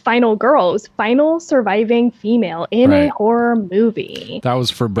wasn't final girl. It was final surviving female in a horror movie. That was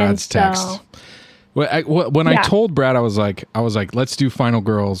for Brad's text. When I told Brad, I was like, let's do final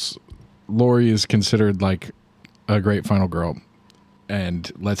girls. Lori is considered like a great final girl, and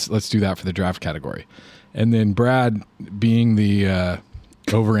let's do that for the draft category. And then Brad, being the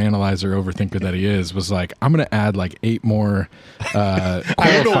overanalyzer, overthinker that he is, was like, I'm going to add like 8 more. I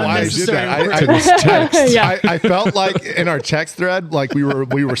don't know why I did that. to this text. Yeah. I felt like in our text thread, like we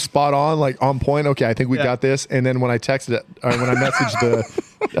were spot on, like on point. Okay, I think we got this. And then when I texted it, or when I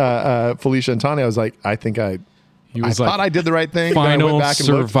messaged the Felicia and Tawny, I was like, I think I thought I did the right thing. Final then I went back and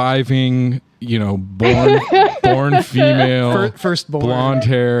surviving, born female, Firstborn. blonde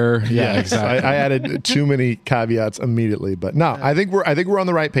hair. Yeah, exactly. I added too many caveats immediately, but no, I think we're on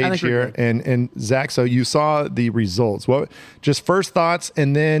the right page here. And Zach, so you saw the results. What? Just first thoughts,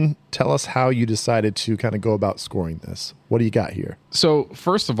 and then tell us how you decided to kind of go about scoring this. What do you got here? So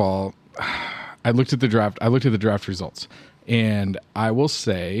first of all, I looked at the draft results, and I will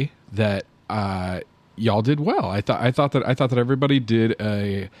say that y'all did well. I thought that everybody did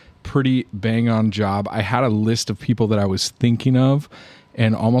a pretty bang on job. I had a list of people that I was thinking of,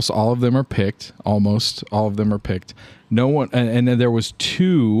 and almost all of them are picked. No one, and then there was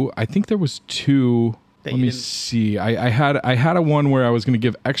 2. I think there was 2. Let me see. I had a one where I was going to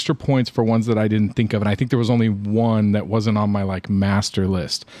give extra points for ones that I didn't think of, and I think there was only one that wasn't on my like master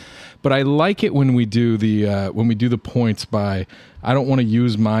list. But I like it when we do the points by. I don't want to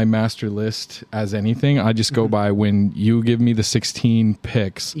use my master list as anything. I just go by when you give me the 16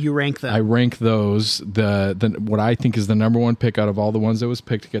 picks. You rank them. I rank those. The what I think is the number 1 pick out of all the ones that was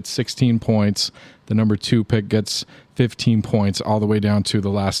picked gets 16 points. The number 2 pick gets 15 points, all the way down to the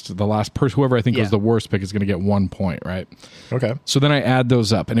last person. Whoever I think was the worst pick is going to get 1 point, right? Okay. So then I add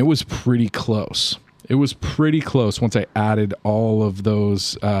those up, and it was pretty close. It was pretty close once I added all of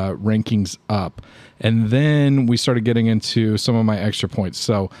those rankings up. And then we started getting into some of my extra points.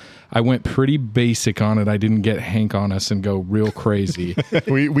 So I went pretty basic on it. I didn't get Hank on us and go real crazy.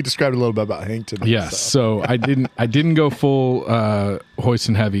 we described a little bit about Hank today. Yes. So I didn't go full hoist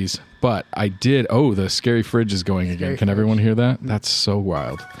and heavies, but I did. Oh, the scary fridge is going again. Can everyone hear that? That's so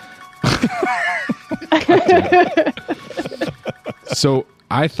wild. So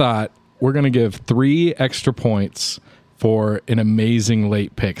I thought we're going to give 3 extra points for an amazing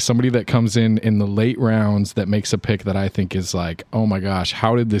late pick. Somebody that comes in the late rounds that makes a pick that I think is like, oh my gosh,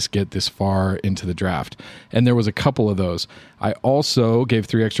 how did this get this far into the draft? And there was a couple of those. I also gave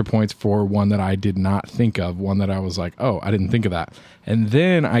 3 extra points for one that I did not think of, one that I was like, oh, I didn't think of that. And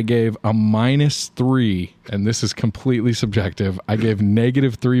then I gave a -3, and this is completely subjective. I gave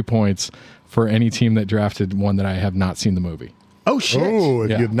 -3 points for any team that drafted one that I have not seen the movie. Oh, shit. Oh, if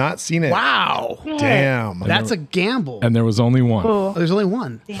you have not seen it. Wow. Damn. That's a gamble. And there was only one. Oh, there's only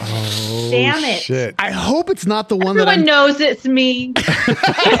one. Damn it. Shit. I hope it's not the one Everyone knows it's me. Come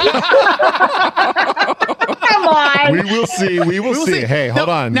on. We will see. We will see. Hey, hold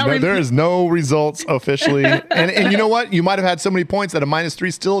on. now There is no results officially. And you know what? You might have had so many points that a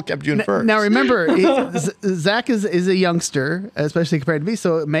 -3 still kept you in first. Now remember, Zach is a youngster, especially compared to me.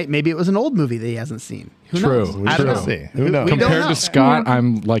 So maybe it was an old movie that he hasn't seen. Who knows? We I don't shall know. see. Who knows? Compared to Scott,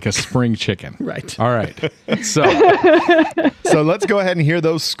 I'm like a spring chicken. Right. All right. So let's go ahead and hear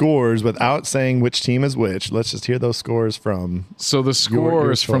those scores without saying which team is which. Let's just hear those scores from. So the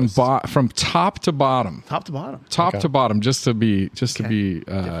scores from top to bottom. Top to bottom. Top to bottom, just to be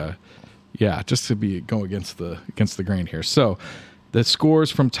go against the grain here. So the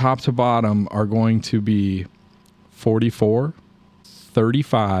scores from top to bottom are going to be 44,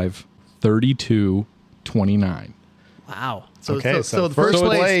 35, 32, 29. Wow. So Okay, so so the first first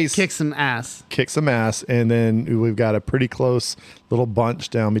place place kicks some ass. Kick some ass, and then we've got a pretty close little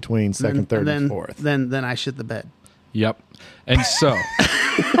bunch down between second, third, and fourth. Then I shit the bed. Yep. And so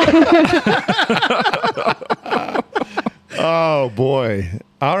Oh boy.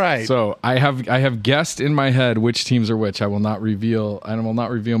 All right. So I have guessed in my head which teams are which. I will not reveal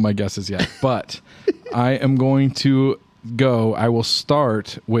my guesses yet. But I am going to go. I will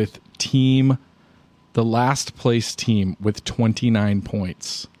start with the last place team with 29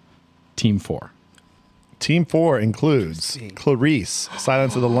 points. Team 4. Team 4 includes Clarice,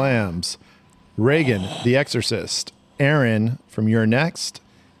 Silence of the Lambs, Reagan, The Exorcist, Aaron from You're Next,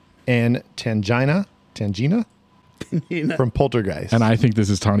 and Tangina from Poltergeist. And I think this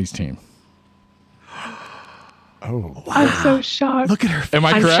is Tawny's team. Oh, I'm so shocked. Look at her. Am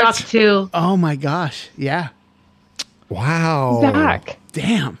I I'm correct? shocked too. Oh my gosh. Yeah. wow. Zach,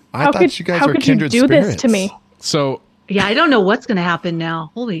 Damn. I thought you guys how were could you kindred do spirits. this to me? So Yeah, I don't know what's going to happen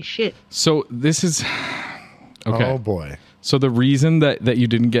now. Holy shit. this is okay. Oh boy. So the reason that you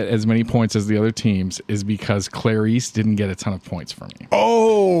didn't get as many points as the other teams is because Clarice didn't get a ton of points from me.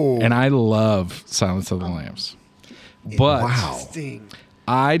 Oh. And I love Silence of the Lambs. But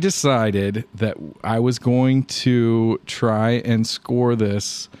I decided that I was going to try and score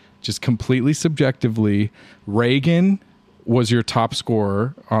this just completely subjectively. Reagan was your top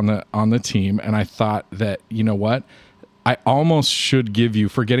scorer on the team, and I thought that, you know what? I almost should give you,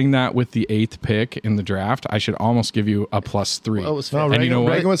 for getting that with the 8th pick in the draft, I should almost give you a +3. Well, it was No, fifth. Reagan, you know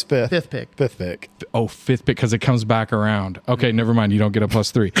what? Reagan was fifth. Fifth pick. Fifth pick. Oh, 5th pick, because it comes back around. Okay, never mind. You don't get a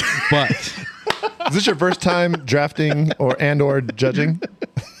 +3. But Is this your first time drafting or judging?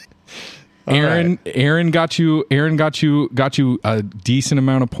 Aaron got you a decent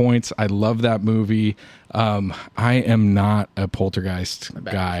amount of points. I love that movie. I am not a Poltergeist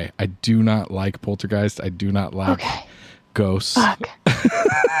guy. I do not like Poltergeist. I do not like ghosts. Fuck.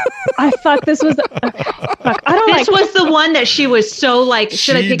 I thought this was. Okay. Fuck. I don't This was the one that she was so like,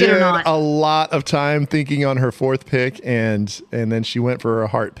 should I She pick it or did not? a lot of time thinking on her 4th pick, and then she went for a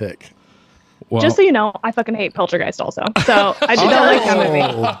heart pick. Well, Just so you know, I fucking hate Poltergeist also. So I do not like that movie.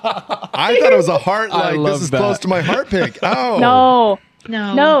 I thought it was a heart. I Like love this is that. close to my heart pick. Oh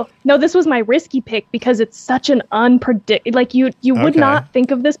No, this was my risky pick because it's such an unpredictable. Like you would Okay. not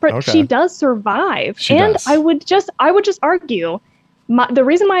think of this, but Okay. she does survive. She and does. I would just argue, the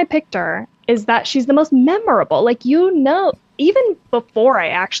reason why I picked her is that she's the most memorable. Like even before I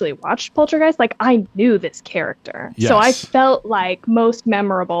actually watched Poltergeist, like I knew this character, so I Yes. felt like most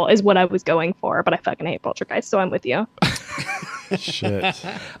memorable is what I was going for. But I fucking hate Poltergeist, so I'm with you. shit!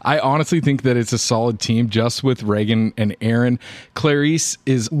 I honestly think that it's a solid team just with Reagan and Aaron. Clarice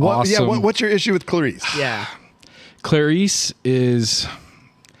is awesome. Yeah, what's your issue with Clarice? Yeah. Clarice is,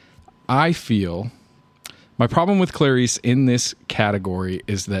 I feel, My problem with Clarice in this category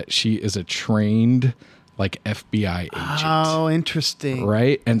is that she is a trained like FBI agent. Oh, interesting.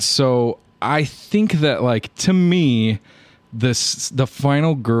 Right? And so I think that like to me the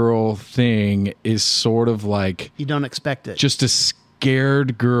final girl thing is sort of like you don't expect it. Just a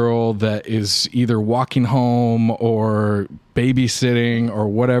scared girl that is either walking home or babysitting or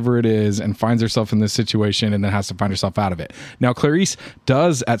whatever it is and finds herself in this situation and then has to find herself out of it. Now, Clarice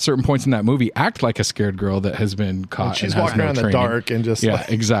does at certain points in that movie act like a scared girl that has been caught. And she's and has walking no around in the training. dark and just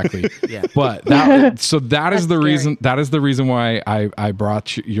exactly. Yeah. But that is the scary. reason. That is the reason why I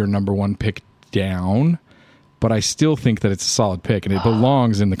brought your number one pick down. But I still think that it's a solid pick and it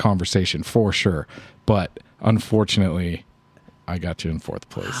belongs in the conversation for sure. But unfortunately, I got you in fourth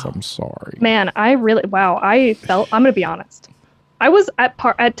place. I'm sorry. Man, I felt, I'm going to be honest. I was at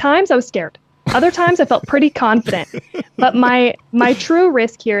times I was scared. Other times I felt pretty confident. But my true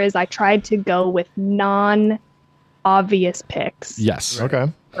risk here is I tried to go with non-obvious picks. Yes. Okay.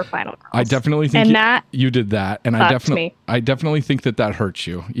 For Final Girls. I definitely think you did that. And I definitely think that hurts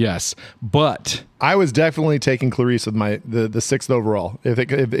you. Yes. But I was definitely taking Clarice with the sixth overall.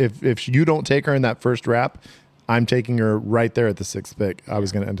 If you don't take her in that first wrap, I'm taking her right there at the sixth pick. I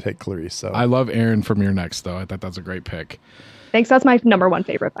was going to take Clarice. So I love Aaron from your next, though. I thought that's a great pick. Thanks. That's my number one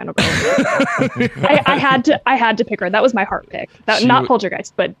favorite Final Girl. I had to pick her. That was my heart pick. Not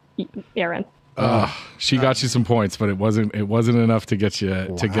Poltergeist, but Aaron. She got you some points, but it wasn't enough to get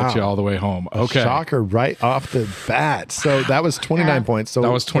you all the way home. Okay. Shocker right off the bat. So that was 29 points. So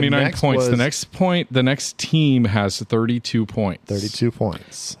that was 29 points. The next team has 32 points. 32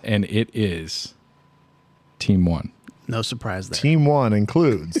 points. And it is Team 1. No surprise there. Team 1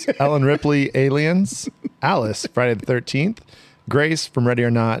 includes Ellen Ripley, Aliens, Alice, Friday the 13th, Grace from Ready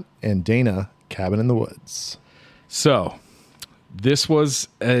or Not, and Dana, Cabin in the Woods. So this was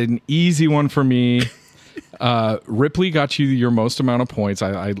an easy one for me. Ripley got you your most amount of points.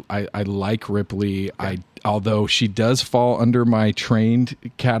 I like Ripley. Yeah. Although she does fall under my trained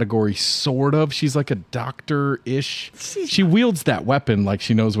category, sort of. She's like a doctor-ish. She wields that weapon like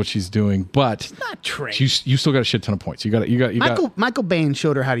she knows what she's doing, but she's not trained. You still got a shit ton of points. Michael Bain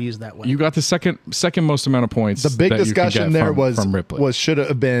showed her how to use that weapon. You got the second most amount of points. The big discussion there from Ripley. was should it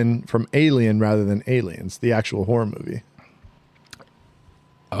have been from Alien rather than Aliens, the actual horror movie.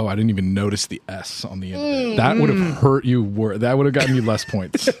 Oh, I didn't even notice the S on the end of it. That would have hurt you. That would have gotten you less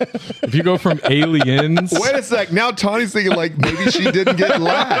points. If you go from Aliens... Wait a sec. Now Tawny's thinking like maybe she didn't get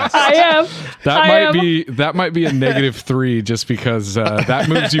last. I am. That might be a -3 just because that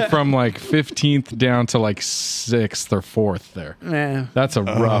moves you from like 15th down to like 6th or 4th there. Yeah. That's a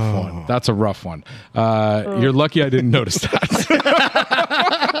rough one. That's a rough one. You're lucky I didn't notice that.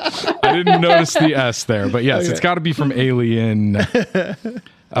 I didn't notice the S there, but yes, it's got to be from Alien.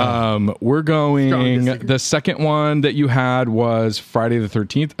 We're going. The second one that you had was Friday the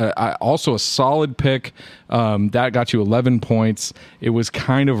 13th. Also a solid pick. That got you 11 points. It was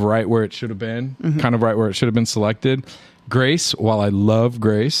kind of right where it should have been. Kind of right where it should have been selected. Grace. While I love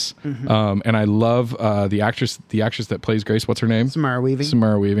Grace, and I love the actress that plays Grace. What's her name? Samara Weaving.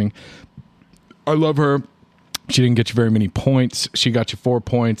 Samara Weaving. I love her. She didn't get you very many points. She got you 4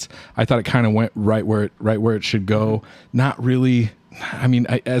 points. I thought it kind of went right where it should go. Not really. I mean,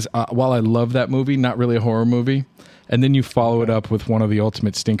 while I love that movie, not really a horror movie. And then you follow it up with one of the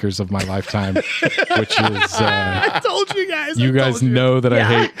ultimate stinkers of my lifetime, which is I told you guys. You guys know that I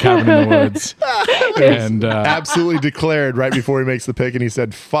hate Cabin in the Woods. And absolutely declared right before he makes the pick, and he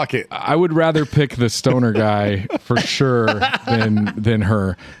said, "Fuck it." I would rather pick the stoner guy for sure than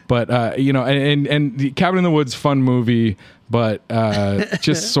her. But and the Cabin in the Woods, fun movie, but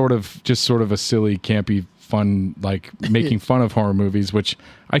just sort of a silly, campy, fun, like making fun of horror movies, which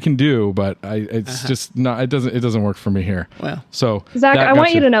I can do, but it's just not. It doesn't work for me here. Well, so Zach, I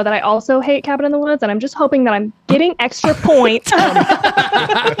want you to know that I also hate Cabin in the Woods, and I'm just hoping that I'm getting extra points.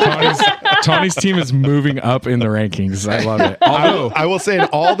 Tawny's team is moving up in the rankings. I love it. Although I will say, in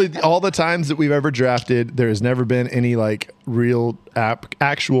all the times that we've ever drafted, there has never been any like real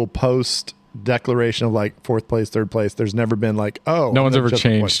actual post declaration of like 4th place, 3rd place. There's never been like, oh, no one's ever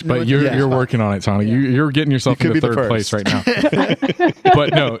changed, but you're working on it, Tawny. You're getting yourself into 3rd place right now.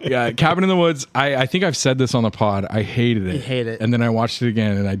 But no, Cabin in the Woods. I think I've said this on the pod. I hated it. You hate it. And then I watched it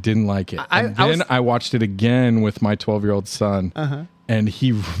again and I didn't like it. I watched it again with my 12-year-old son. and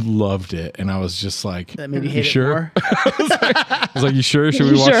he loved it. And I was just like, That made you hate you it sure? more? I was like, you sure?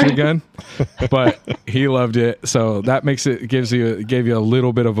 Should we watch it again? But he loved it. So that gave you a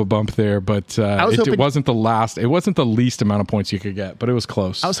little bit of a bump there, but it wasn't the least amount of points you could get, but it was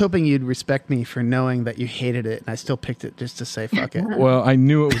close. I was hoping you'd respect me for knowing that you hated it, and I still picked it just to say fuck it. Well, I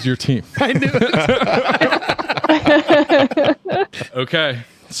knew it was your team. I knew it. Okay.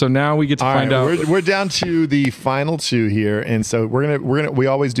 So now we get to find out. We're down to the final two here, and so we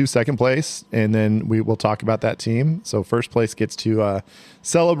always do second place, and then we will talk about that team. So first place gets to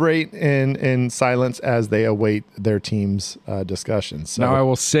celebrate in silence as they await their team's discussions. So now I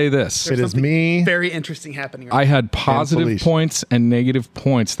will say this: it is me. Very interesting happening. I had positive points and negative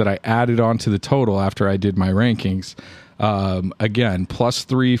points that I added onto the total after I did my rankings. Again,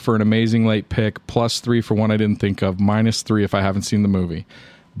 +3 for an amazing late pick, +3 for one I didn't think of, -3 if I haven't seen the movie.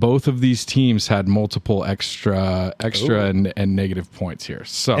 Both of these teams had multiple extra and negative points here.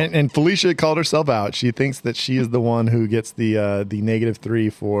 So and Felicia called herself out. She thinks that she is the one who gets the -3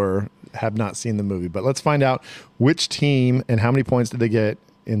 for have not seen the movie. But let's find out which team and how many points did they get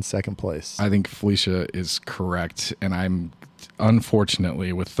in second place. I think Felicia is correct, and I'm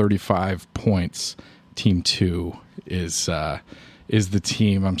unfortunately with 35 points. Team 2 is the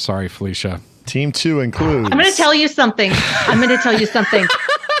team. I'm sorry, Felicia. Team 2 includes. I'm going to tell you something.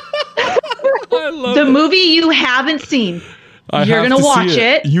 The movie you haven't seen. You're going to watch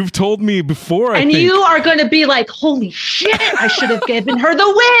it. You've told me before. And you are going to be like, holy shit, I should have given her the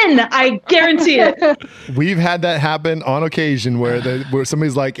win. I guarantee it. We've had that happen on occasion where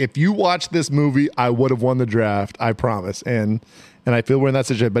somebody's like, if you watch this movie, I would have won the draft. I promise. And I feel we're in that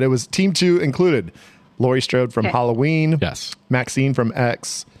situation. But it was Team 2 included. Laurie Strode from Halloween. Yes. Maxine from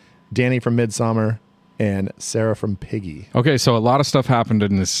X. Danny from Midsommar. And Sarah from Piggy. Okay, so a lot of stuff happened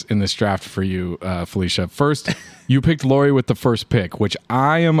in this draft for you, Felicia. First, you picked Laurie with the first pick, which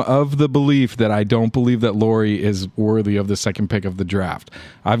I am of the belief that I don't believe that Laurie is worthy of the second pick of the draft.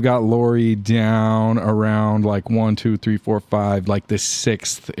 I've got Laurie down around like 1, 2, 3, 4, 5, like the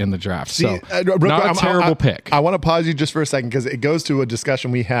 6th in the draft. So not a terrible pick. I want to pause you just for a second because it goes to a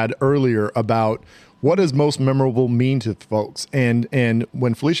discussion we had earlier about what does most memorable mean to folks. And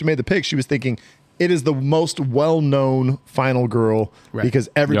when Felicia made the pick, she was thinking, it is the most well-known final girl because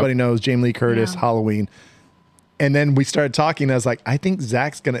everybody knows Jamie Lee Curtis, Halloween. And then we started talking. I was like, I think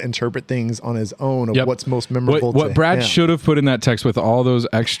Zach's going to interpret things on his own of what's most memorable. What Brad should have put in that text with all those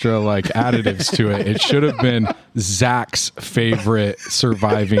extra like additives to it. It should have been Zach's favorite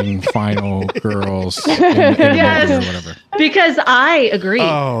surviving final girls in yes, or whatever. Because I agree.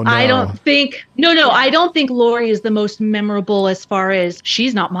 Oh, no. I don't think Laurie is the most memorable as far as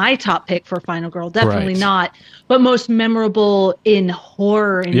she's not my top pick for final girl. Definitely not. But most memorable in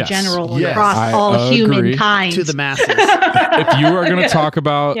horror in general across all humankind. To the masses. If you are going to talk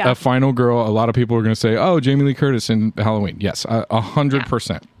about a final girl, a lot of people are going to say, "Oh, Jamie Lee Curtis in Halloween." Yes,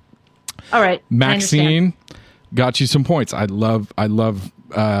 100%. All right, Maxine got you some points. I love X.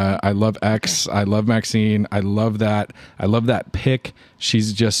 I love Maxine. I love that pick.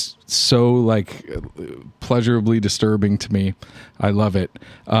 She's just so like pleasurably disturbing to me. I love it.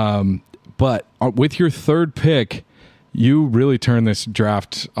 But with your third pick, you really turned this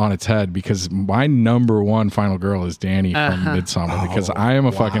draft on its head because my number one final girl is Danny from Midsommar because I am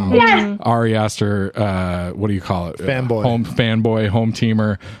a fucking Ari Aster, what do you call it? Fanboy. Home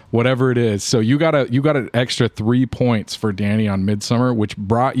teamer, whatever it is. So you got an extra 3 points for Danny on Midsommar, which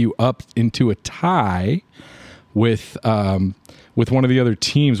brought you up into a tie with one of the other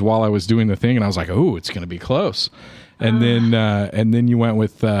teams while I was doing the thing. And I was like, oh, it's going to be close. And then you went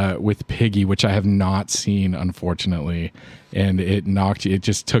with Piggy, which I have not seen, unfortunately, and it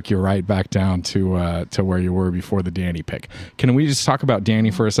just took you right back down to where you were before the Danny pick. Can we just talk about Danny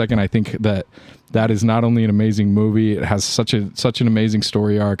for a second? I think that is not only an amazing movie; it has such an amazing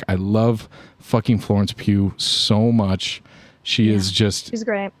story arc. I love fucking Florence Pugh so much. She is she's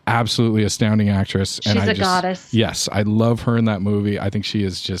great, absolutely astounding actress. She's a goddess. Yes, I love her in that movie. I think she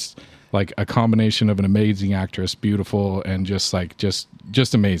is just like a combination of an amazing actress, beautiful, and just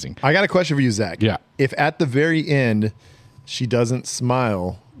amazing. I got a question for you, Zach. Yeah. If at the very end she doesn't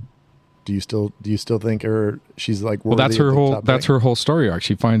smile, do you still think she's like worthy? Well, that's her whole story arc.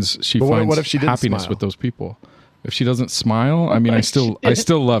 She finds what if she didn't happiness smile? with those people. If she doesn't smile, I mean, I still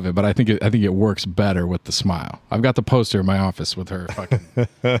love it, but I think it works better with the smile. I've got the poster in my office with her fucking.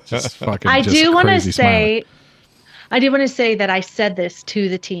 I do want to say that I said this to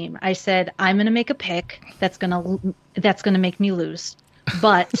the team. I said, I'm going to make a pick that's going to make me lose.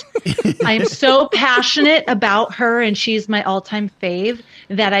 But I am so passionate about her and she's my all-time fave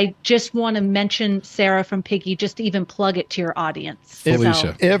that I just want to mention Sarah from Piggy, just to even plug it to your audience.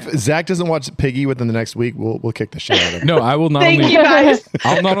 Felicia. If Zach doesn't watch Piggy within the next week, we'll kick the shit out of him. No, I will not Thank only. you guys.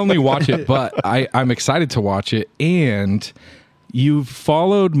 I'll not only watch it, but I'm excited to watch it. And you've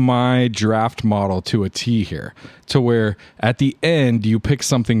followed my draft model to a T here, to where at the end you pick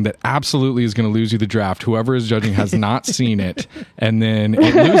something that absolutely is going to lose you the draft. Whoever is judging has not seen it, and then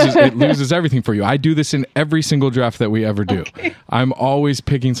it loses everything for you. I do this in every single draft that we ever do. Okay. I'm always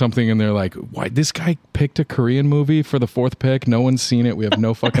picking something, and they're like, "Why this guy picked a Korean movie for the 4th pick? No one's seen it. We have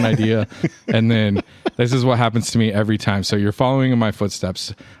no fucking idea." And then this is what happens to me every time. So you're following in my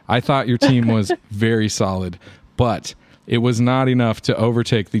footsteps. I thought your team was very solid, but it was not enough to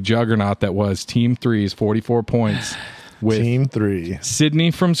overtake the juggernaut that was Team 3's 44 points with Team 3. Sydney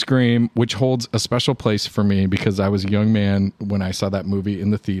from Scream, which holds a special place for me because I was a young man when I saw that movie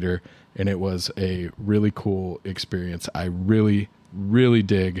in the theater, and it was a really cool experience. I really, really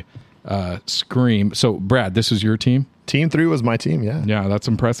dig Scream. So, Brad, this was your team? Team 3 was my team, yeah. Yeah, that's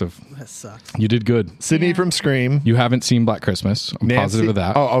impressive. That sucks. You did good. Sydney from Scream. You haven't seen Black Christmas. I'm positive of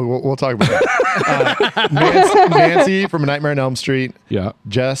that. Oh, we'll talk about that. Nancy from Nightmare on Elm Street. Yeah.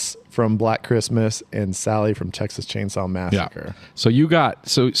 Jess from Black Christmas, and Sally from Texas Chainsaw Massacre. Yeah. So you got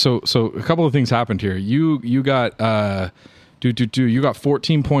so a couple of things happened here. You got you got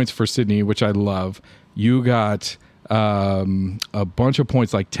 14 points for Sydney, which I love. You got a bunch of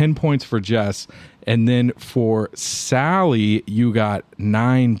points, like 10 points for Jess. And then for Sally, you got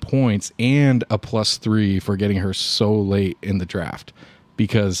 9 points and a +3 for getting her so late in the draft,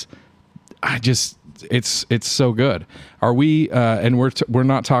 because it's so good. Are we? And we're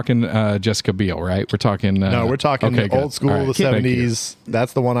not talking Jessica Biel, right? We're talking. No, we're talking old school, right. the 70s.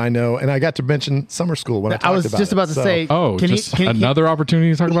 That's the one I know, and I got to mention Summer School when I was just about to say. Oh, another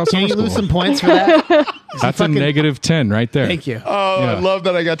opportunity to talk about Summer Can you School. lose some points for that? That's a -10 right there. Thank you. Oh, yeah. I love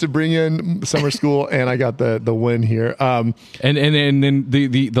that I got to bring in Summer School and I got the win here. And then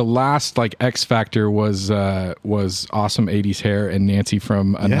the last like X factor was awesome 80s hair and Nancy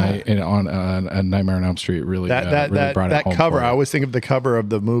from a Nightmare on Elm Street. Really really brought it home cover. for I always think of the cover of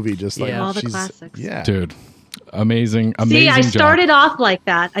the movie, just like all the classics. Yeah, dude. Amazing. See, I started job. off like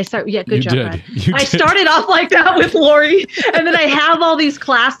that. Good job, Brad. You I did. started off like that with Lori, and then I have all these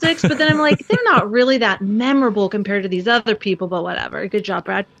classics, but then I'm like, they're not really that memorable compared to these other people, but whatever. Good job,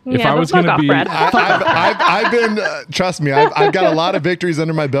 Brad. If I was going to be, I've been, trust me, I've got a lot of victories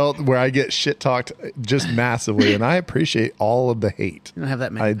under my belt where I get shit talked just massively, and I appreciate all of the hate. You don't have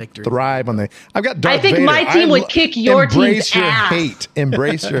that many victories. Thrive on the. I've got Darth I think Vader. my team would kick your team's ass.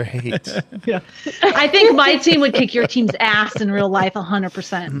 Embrace your hate. Yeah. I think my team would kick your team's ass in real life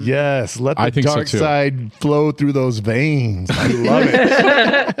 100%. Yes, let the dark side flow through those veins. I love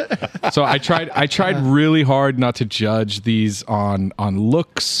it. So I tried really hard not to judge these on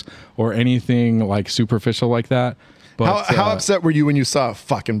looks or anything like superficial like that. But how upset were you when you saw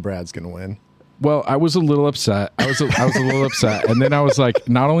fucking Brad's gonna win? Well, I was a little upset. I was a little upset, and then I was like,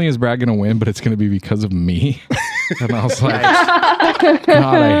 not only is Brad gonna win, but it's gonna be because of me. And I was like, God,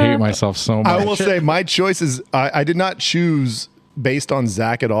 I hate myself so much. I will say my choices, I did not choose based on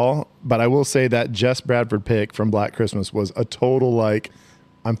Zach at all, but I will say that Jess Bradford pick from Black Christmas was a total like,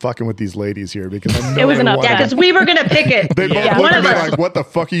 I'm fucking with these ladies here because I know it was an upset. Yeah, because we were gonna pick it. They both looked at me like, "What the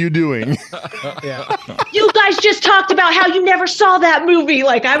fuck are you doing?" You guys just talked about how you never saw that movie.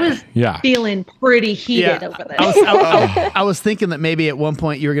 Like I was feeling pretty heated over this. I was thinking that maybe at one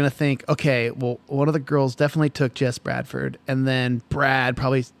point you were gonna think, okay, well, one of the girls definitely took Jess Bradford, and then Brad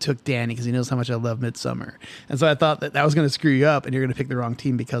probably took Danny because he knows how much I love Midsommar, and so I thought that was gonna screw you up, and you're gonna pick the wrong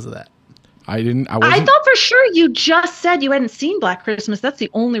team because of that. I thought for sure you just said you hadn't seen Black Christmas. That's the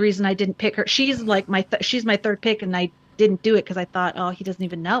only reason I didn't pick her. She's like she's my third pick, and I didn't do it because I thought, oh, he doesn't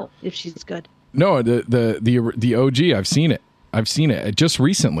even know if she's good. No, the OG. I've seen it just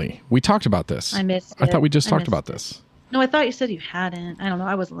recently. We talked about this. I missed it. I thought we just talked about this. No, I thought you said you hadn't. I don't know.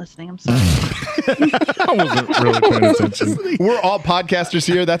 I wasn't listening. I'm sorry. I wasn't really paying attention. We're all podcasters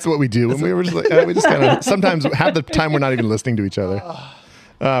here. That's what we do. And we were just like, we just kind of sometimes half the time we're not even listening to each other.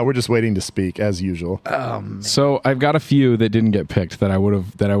 We're just waiting to speak as usual. So I've got a few that didn't get picked that I would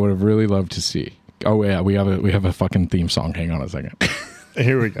have really loved to see. Oh yeah, we have a fucking theme song. Hang on a second.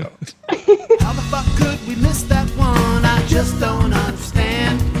 Here we go. How the fuck could we miss that one? I just don't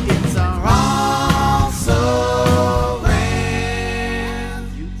understand. It's all so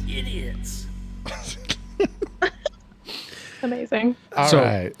grand. You idiots. Amazing. All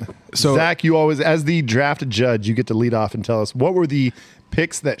right. So Zach, you always, as the draft judge, you get to lead off and tell us what were the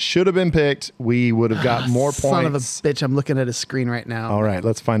picks that should have been picked. We would have got more points. Son of a bitch! I'm looking at a screen right now. All right,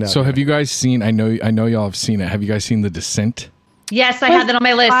 let's find out. So have you guys seen? I know y'all have seen it. Have you guys seen The Descent? Yes, I had that on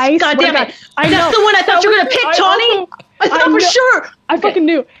my list. God damn it. I know. That's the one I thought you were going to pick, Tawny. I thought for sure. I fucking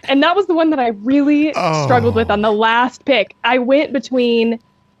knew. And that was the one that I really struggled with on the last pick. I went between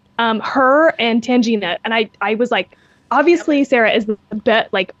her and Tangina. And I was like, obviously Sarah is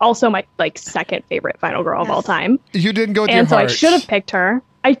also my second favorite final girl of all time. You didn't go with and your heart. I should have picked her.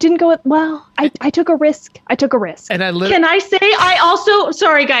 I didn't go with, I took a risk. And can I say, I also,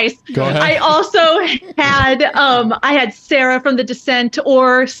 sorry guys. Go ahead. I also had, I had Sarah from The Descent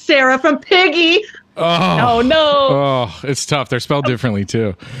or Sarah from Piggy. Oh no! Oh, it's tough. They're spelled differently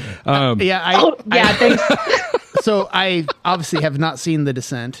too. Thanks. So I obviously have not seen The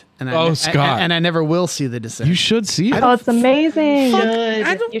Descent, and Scott, and I never will see The Descent. You should see it. Oh, it's amazing.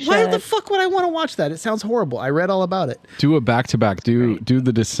 Why the fuck would I want to watch that? It sounds horrible. I read all about it. Do it back to back. Do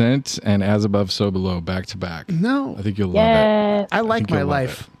The Descent and As Above, So Below back to back. No, I think you'll love it. I like my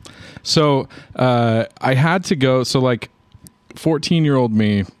life. So I had to go. So 14-year-old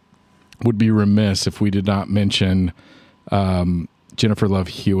me would be remiss if we did not mention Jennifer Love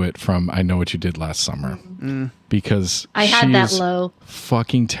Hewitt from I Know What You Did Last Summer, because I had that low.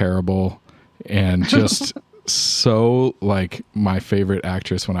 Fucking terrible, and just so my favorite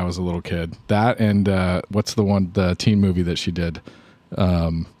actress when I was a little kid. That and what's the teen movie that she did?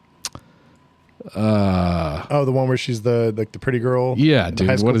 The one where she's the pretty girl. Yeah, at dude.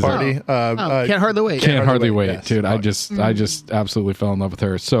 the high school What is party. Can't Hardly Wait. Can't Hardly Wait, yes. dude. I just absolutely fell in love with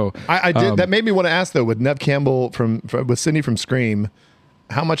her. So I did. That made me want to ask though, with Neve Campbell with Sydney from Scream,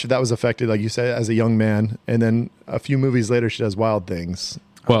 how much of that was affected, like you said, as a young man, and then a few movies later she does Wild Things.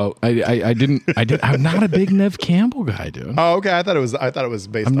 Well, I'm not a big Neve Campbell guy, dude. Oh, okay. I thought it was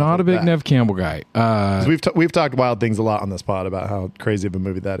based. I'm not off a big that. Neve Campbell guy. We've talked Wild Things a lot on this pod about how crazy of a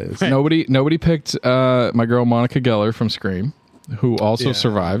movie that is. Nobody picked my girl Monica Geller from Scream, who also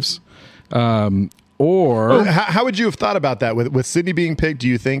survives. Or how would you have thought about that with Sydney being picked? Do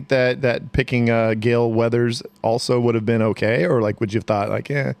you think that picking Gail Weathers also would have been okay, or would you have thought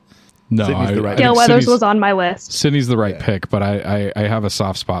no, Gail Weathers was on my list. Sydney's the right pick, but I have a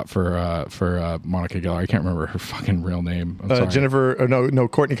soft spot for Monica Geller. I can't remember her fucking real name. I'm sorry. Jennifer,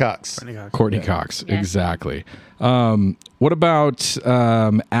 Courtney Cox. Courtney Cox, exactly. What about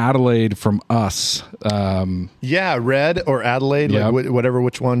Adelaide from Us? Red or Adelaide,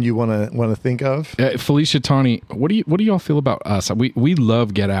 which one you want to think of. Felicia, Tawny, what do y'all feel about Us? We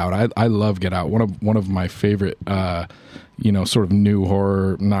love Get Out. I love Get Out. One of my favorite sort of new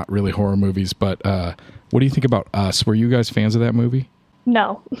horror, not really horror movies. But what do you think about Us? Were you guys fans of that movie?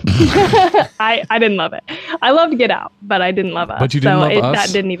 No, I didn't love it. I loved Get Out, but I didn't love Us. But you didn't love Us?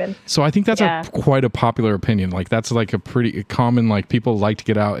 That didn't even. So I think that's quite a popular opinion. That's a pretty common, people liked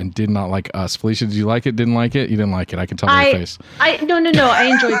Get Out and did not like Us. Felicia, did you like it? Didn't like it? You didn't like it. I can tell by your face. No. I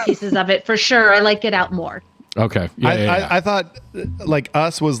enjoyed pieces of it for sure. I like Get Out more. Okay. I thought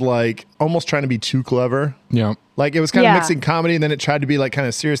Us was almost trying to be too clever. Yeah. It was kind of mixing comedy, and then it tried to be kind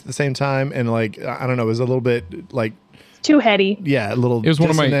of serious at the same time. And I don't know, it was a little bit too heady. Yeah, a little. It was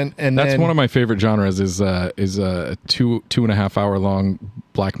one of my favorite genres is a 2.5 hour long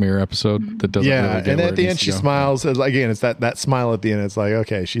Black Mirror episode that doesn't really get and where at it the needs end to she go. smiles. Again, it's that smile at the end. It's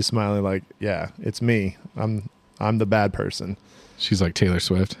okay, she's smiling it's me. I'm the bad person. She's like Taylor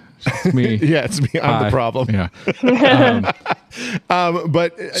Swift. It's me. Yeah, it's me. I'm the problem. Yeah.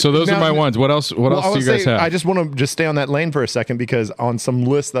 But so those are my ones. What else? What else do you guys have? I just want to stay on that lane for a second, because on some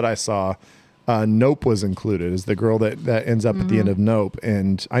lists that I saw, Nope was included as the girl that ends up at the end of Nope.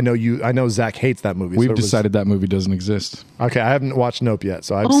 And I know Zach hates that movie. We've decided that movie doesn't exist. Okay, I haven't watched Nope yet,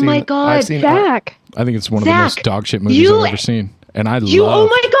 so I've seen. Oh my god, Zach! I think it's one of the most dog shit movies I've ever seen, and I love. Oh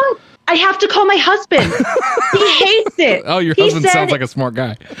my god! I have to call my husband. He hates it. Oh, your husband sounds like a smart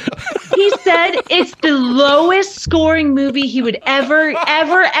guy. He said it's the lowest scoring movie he would ever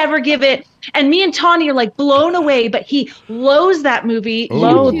give it. And me and Tawny are blown away, but he loathes that movie.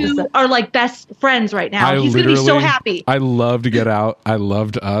 You two are best friends right now. He's going to be so happy. I loved Get Out. I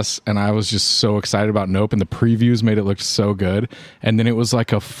loved Us. And I was just so excited about Nope. And the previews made it look so good. And then it was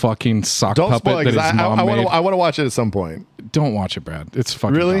like a fucking sock puppet that his mom made. I want to watch it at some point. Don't watch it, Brad. It's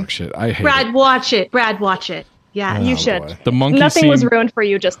fucking dog shit. I hate Brad, it. watch it. Brad, watch it. Yeah, you should. Boy. The monkey Nothing scene was ruined for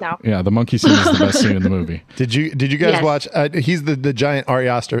you just now. Yeah, the monkey scene is the best scene in the movie. Did you guys watch? He's the giant Ari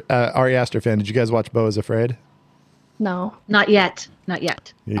Aster fan. Did you guys watch Beau is Afraid? No, not yet.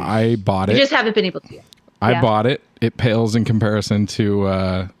 I bought it. You just haven't been able to. I bought it. It pales in comparison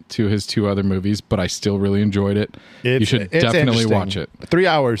to to his 2 other movies, but I still really enjoyed it. You should definitely watch it. 3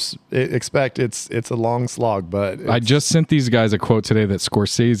 hours. Expect it's a long slog, but I just sent these guys a quote today that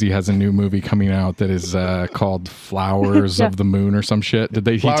Scorsese has a new movie coming out that is called Flowers of the Moon or some shit. Did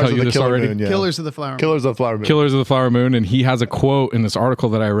he tell you this already? Moon, yeah. Killers of the Flower Moon. Killers of the Flower Moon. Killers of the Flower Moon, and he has a quote in this article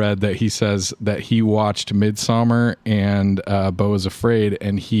that I read that he says that he watched Midsommar and Beau is Afraid,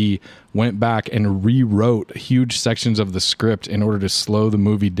 and he went back and rewrote huge sections of the script in order to slow the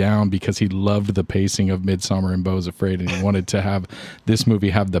movie down because he loved the pacing of Midsommar and Beau is Afraid, and he wanted to have this movie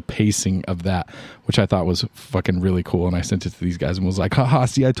have the pacing of that, which I thought was fucking really cool. And I sent it to these guys and was like, haha,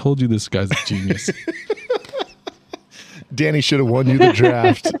 see, I told you this guy's a genius. Danny should have won you the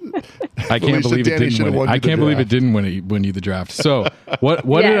draft. I can't believe it didn't win. I can't believe it didn't win you the draft. So what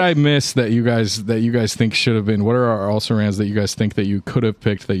did I miss that you guys think should have been? What are our also rans that you guys think that you could have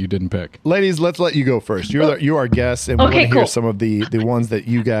picked that you didn't pick? Ladies, let's let you go first. You're our guest, and we want to hear some of the ones that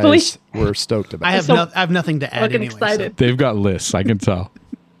you guys were stoked about. I have nothing to add. Anyway, excited. They've got lists. I can tell.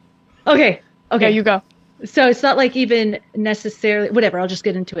 Okay, you go. So it's not like even necessarily, whatever, I'll just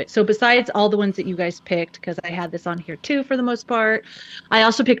get into it. So besides all the ones that you guys picked, because I had this on here too for the most part, I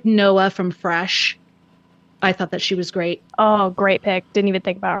also picked Noah from Fresh. I thought that she was great. Oh, great pick. Didn't even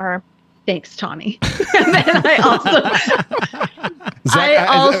think about her. Thanks, Tawny. And then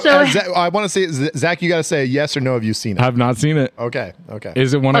I want to say, Zach, you got to say yes or no. Have you seen it? I've not seen it. Okay.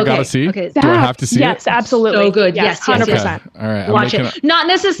 Is it one I got to see? Okay. Do I have to see it? Yes, absolutely. So good. Yes, 100%. Okay. All right. Watch it. Not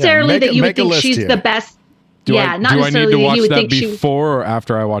necessarily that you would think she's the best. Do I need to watch you would that think before or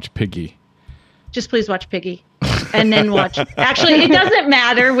after I watch Piggy? Just please watch Piggy. And then watch. Actually, it doesn't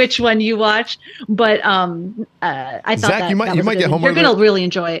matter which one you watch, but I thought Zach, you might get home. You're going to really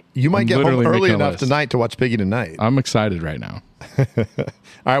enjoy it. You might get home early enough tonight to watch Piggy tonight. I'm excited right now. All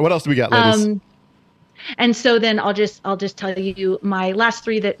right, what else do we got, ladies? And so then I'll just tell you my last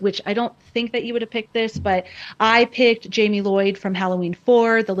 3 which I don't think that you would have picked this, but I picked Jamie Lloyd from Halloween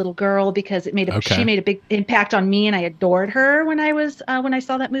 4, the little girl, because she made a big impact on me, and I adored her when I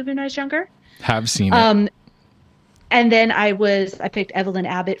saw that movie when I was younger. Have seen it. And then I picked Evelyn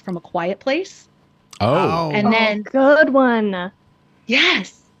Abbott from A Quiet Place. Oh, and then good one.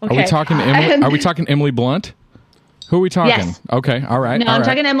 Yes. Okay. Are we talking Emily? Are we talking Emily Blunt? Who are we talking? Yes. Okay. All right. No, I'm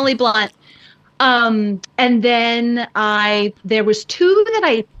talking Emily Blunt. And then there was 2 that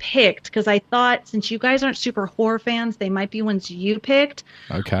I picked because I thought since you guys aren't super horror fans, they might be ones you picked.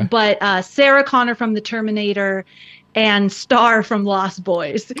 Okay. But Sarah Connor from The Terminator and Star from Lost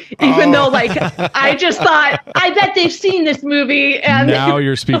Boys. Even though, I just thought, I bet they've seen this movie. And now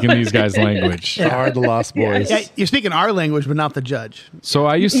you're speaking these guys' language. Star, the Lost Boys. Yeah, you're speaking our language, but not the judge. So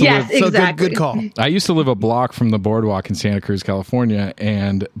I used to live. Exactly. So good call. I used to live a block from the boardwalk in Santa Cruz, California,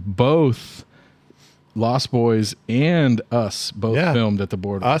 and both Lost Boys and Us both filmed at the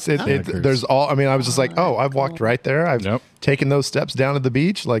boardwalk. There's all. I mean, I was just like, I've walked right there. I've taken those steps down to the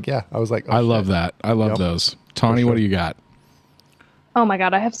beach. I was like, I love that. I love those. Tawny, what do you got? Oh my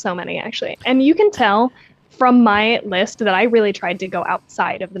God, I have so many actually. And you can tell from my list that I really tried to go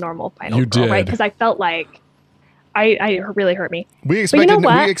outside of the normal final girl, right? Because I felt like I really hurt me. We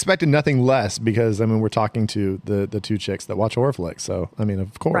expected nothing less because we're talking to the 2 chicks that watch horror flicks. So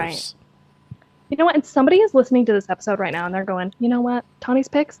of course. Right. You know what? And somebody is listening to this episode right now and they're going, you know what? Tawny's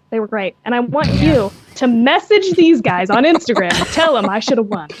picks, they were great. And I want you to message these guys on Instagram and tell them I should have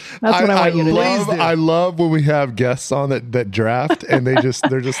won. That's what I want you to do. I love when we have guests on that draft and they're just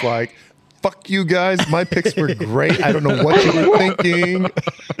like, fuck you guys. My picks were great. I don't know what you were thinking.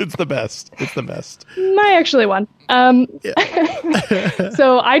 It's the best. I actually won.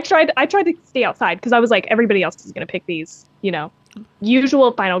 So I tried to stay outside because I was like, everybody else is going to pick these,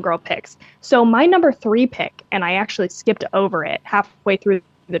 usual final girl picks. So my number 3 pick, and I actually skipped over it halfway through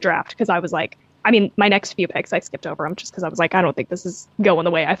the draft because I was like, my next few picks, I skipped over them just because I was like, I don't think this is going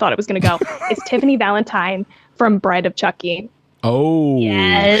the way I thought it was going to go. It's Tiffany Valentine from Bride of Chucky. Oh,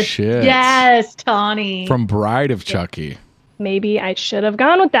 yes. Shit. Yes, Tawny. From Bride of Chucky. Maybe I should have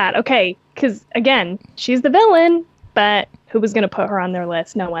gone with that. Okay, because again, she's the villain, but who was going to put her on their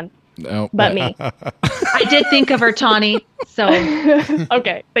list? No one. No. But me. I did think of her, Tawny. So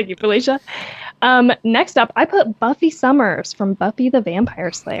okay, thank you, Felicia. Next up, I put Buffy Summers from Buffy the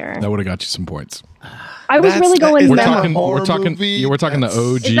Vampire Slayer. That would have got you some points. I was really going memorable. We're talking the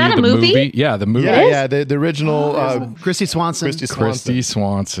OG. Is that a movie? Yeah, the movie. Yeah, the original. Christy Swanson. Christy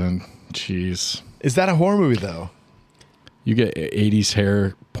Swanson. Jeez. Is that a horror movie though? You get 80s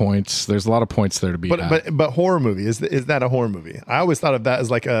hair points. There's a lot of points there to be had. But horror movie, is that a horror movie? I always thought of that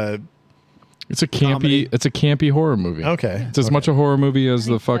as like a... It's a campy horror movie. Okay. It's as much a horror movie as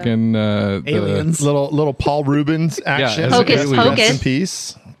the fucking... Aliens. Little Paul Rubens action. Hocus Pocus. Rest in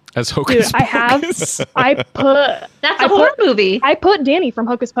peace. As Hocus Dude, Pocus. That's a horror movie. I put Danny from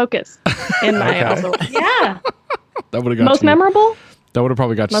Hocus Pocus in my also. Yeah. That would have got Most you. memorable? That would have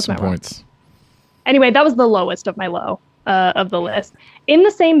probably got you Most some memorable. points. Anyway, that was the lowest of my low of the list. In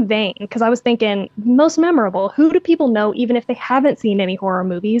the same vein, because I was thinking, most memorable, who do people know even if they haven't seen any horror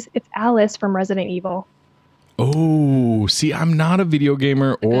movies? It's Alice from Resident Evil. Oh, see, I'm not a video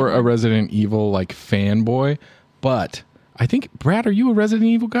gamer or a Resident Evil like fanboy, but I think, Brad, are you a Resident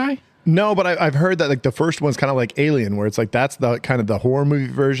Evil guy? No, but I've heard that like the first one's kind of like Alien, where it's like that's the kind of the horror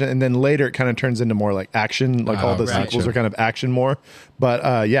movie version, and then later it kind of turns into more like action. Like all the sequels are kind of action more.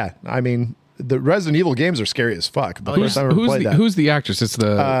 But yeah, I mean, the Resident Evil games are scary as fuck. The first time I ever played that. Who's the actress? It's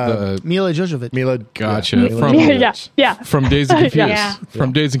the Mila Jovovich. Gotcha. Yeah. From Days and Confused. Yeah.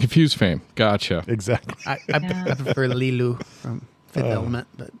 From Days and Confused fame. Gotcha. Exactly. I prefer Lilu from Fifth Element,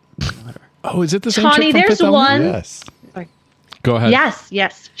 but whatever. Oh, is it the same Tawny, chick from there's Fifth Element? one. Yes. Go ahead.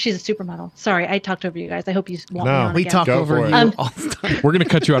 Yes. She's a supermodel. Sorry, I talked over you guys. I hope you want me No, on We again. talk Go over for you it. all the time. We're going to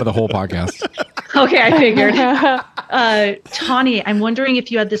cut you out of the whole podcast. Okay, I figured. Tawny, I'm wondering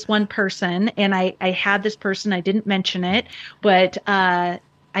if you had this one person, and I had this person, I didn't mention it, but I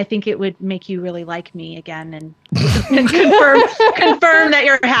think it would make you really like me again and confirm that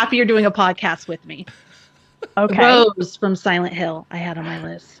you're happy you're doing a podcast with me. Okay. Rose from Silent Hill, I had on my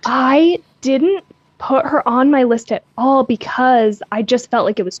list. I didn't put her on my list at all because I just felt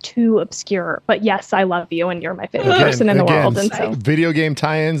like it was too obscure. But yes, I love you and you're my favorite person in the world. And so video game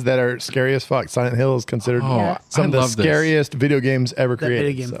tie-ins that are scary as fuck. Silent Hill is considered some of the scariest video games ever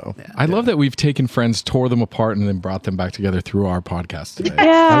created. So. I love that we've taken friends, tore them apart, and then brought them back together through our podcast today.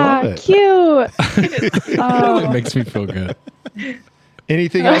 Yeah, I love it. Cute. It makes me feel good.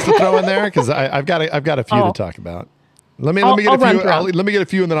 Anything else to throw in there? Because I've got a few to talk about. Let me get a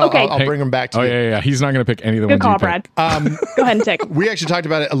few, and then I'll bring them back to you. Yeah. He's not going to pick any of the Good ones call, you pick. Brad. Go ahead and take. We actually talked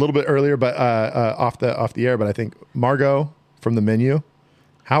about it a little bit earlier, but off the air. But I think Margot from The Menu.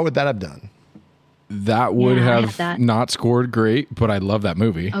 How would that have done? That would Yeah, I have have that. not scored great, but I love that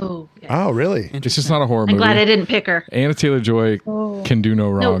movie. Oh, yes. Oh, really? It's just not a horror I'm movie. glad I didn't pick her. Anna Taylor-Joy can do no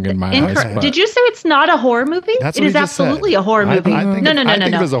wrong in my eyes. Incorrect. but Did you say it's not a horror movie? That's It what is he just said. absolutely a horror movie. I think No.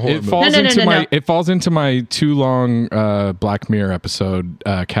 it was a horror It movie. falls No. into my it falls into my too long Black Mirror episode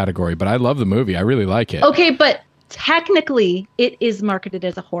category, but I love the movie. I really like it. Okay, but technically, it is marketed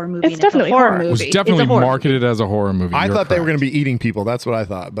as a horror movie. It's definitely a horror horror. It was movie. definitely It's a horror marketed as a horror movie. I You're thought they were correct. going to be eating people. That's what I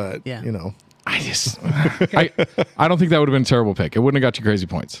thought. But you know, I just I don't think that would have been a terrible pick. It wouldn't have got you crazy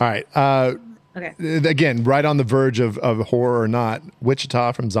points. all right. Okay. Again, right on the verge of horror or not,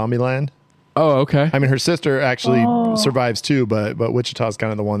 Wichita from Zombieland. Oh, okay. I mean, her sister actually survives too, but Wichita's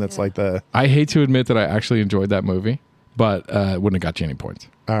kind of the one that's like the. I hate to admit that I actually enjoyed that movie, but it wouldn't have got you any points.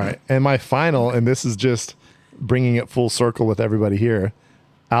 All right, and my final, and this is just bringing it full circle with everybody here,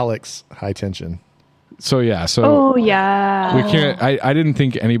 Alex, High Tension. So yeah, Oh yeah. we can't. I didn't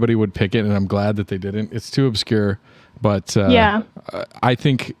think anybody would pick it, and I'm glad that they didn't. It's too obscure, but Yeah. I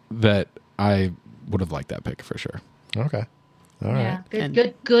think that I would have liked that pick for sure. Okay. All right. Yeah,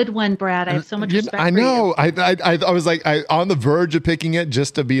 good one, Brad. I have so much respect I for you. know. I was like on the verge of picking it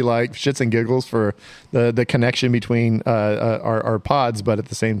just to be like shits and giggles for the connection between our pods, but at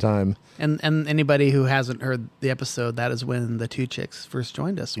the same time, And anybody who hasn't heard the episode, that is when the two chicks first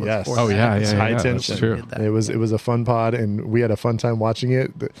joined us. was yes. for Oh, that yeah, episode. High that's tension. true. It was a fun pod, and we had a fun time watching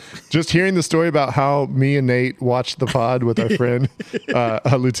it. Just hearing the story about how me and Nate watched the pod with our friend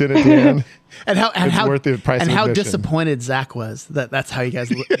Lieutenant Dan. And how worth the price of how admission. disappointed Zach was that's how you guys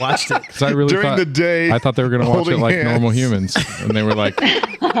watched it. So I really During thought, the day, I thought they were going to watch it holding like hands. normal humans, and they were like,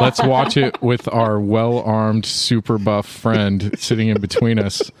 "Let's watch it with our well-armed, super buff friend sitting in between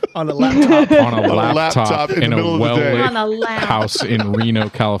us On a laptop. on a laptop in the in middle a of the day. well-lit On a laptop. house in Reno,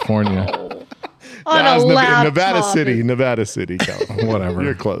 California." On That a was laptop. Nevada City, California. Whatever.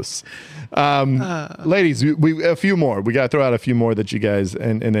 You're close. Ladies, we a few more. We got to throw out a few more that you guys,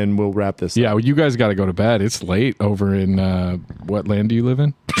 and then we'll wrap this Yeah, up. well, you guys got to go to bed. It's late over in what land do you live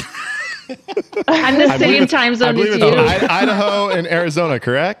in? I'm the same time I zone believe as it's you. Idaho and Arizona,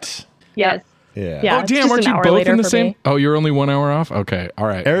 correct? Yes. Yeah. Yeah. Oh, it's damn, just aren't an you hour both later in the for same? me. Oh, you're only 1 hour off? Okay. All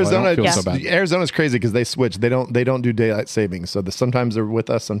right. Arizona, Well, I don't feel so bad. Arizona's crazy because they switch. They don't do daylight savings. So sometimes they're with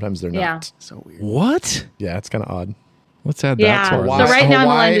us, sometimes they're Yeah. not. So weird. What? Yeah, it's kind of odd. Let's add Yeah. that to our Hawaii- So right now I'm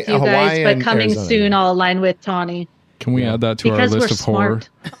aligned with you Hawaii guys, but and coming Arizona. soon I'll align with Tawny. Can we add that to Because our we're list of horror smart.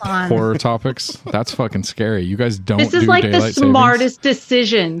 Come on. horror topics? That's fucking scary. You guys don't This do is like the daylight savings? smartest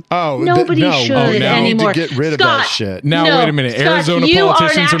decision. Oh, Nobody no. should Oh, now anymore. to get rid of Scott, that shit. Now No, wait a minute. Scott, Arizona you are an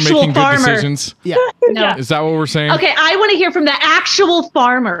politicians are actual making farmer. good decisions. Yeah. No. Is that what we're saying? Okay, I want to hear from the actual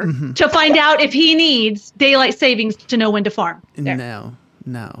farmer to find out if he needs daylight savings to know when to farm. There. No.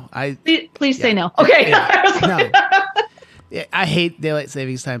 No. Please say no. Okay. No. I hate daylight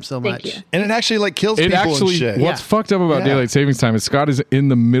savings time so much. you. And it actually like kills It people actually, and shit. what's fucked up about daylight savings time is Scott is in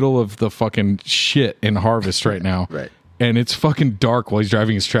the middle of the fucking shit in Harvest right now. Right. And it's fucking dark while he's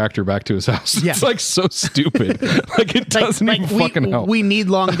driving his tractor back to his house. Yeah. It's like so stupid. Like it doesn't even fucking help. We need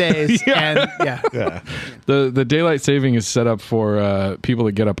long days. Yeah. And The daylight saving is set up for people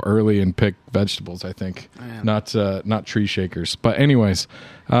that get up early and pick vegetables, I think. Not tree shakers. But anyways,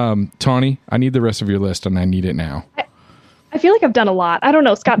 Tawny, I need the rest of your list and I need it now. I feel like I've done a lot. I don't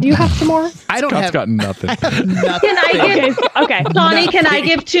know, Scott. Do you have some more? Scott's got nothing. Can I give? Okay. Tawny, can I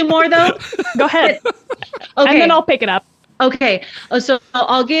give 2 more though? Go ahead. Okay. And then I'll pick it up. Okay, so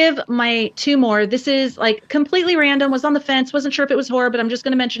I'll give my 2 more. This is like completely random. Was on the fence. Wasn't sure if it was horror, but I'm just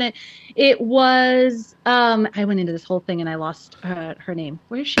going to mention it. It was. I went into this whole thing and I lost her name.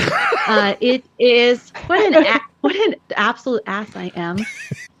 Where is she? It is what an absolute ass I am.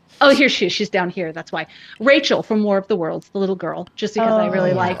 Oh, here she is. She's down here. That's why. Rachel from War of the Worlds, the little girl. Just because I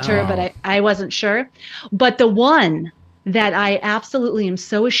really liked her, but I wasn't sure. But the one that I absolutely am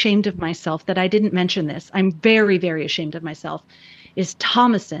so ashamed of myself that I didn't mention this. I'm very, very ashamed of myself. Is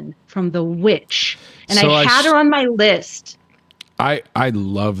Thomasin from The Witch, and so I had her on my list. I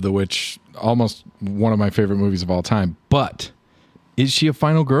love The Witch, almost one of my favorite movies of all time. But is she a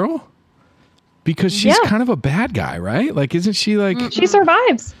final girl? Because she's kind of a bad guy, right? Like, isn't she like? She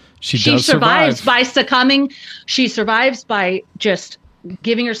survives. She survives survive. by succumbing. She survives by just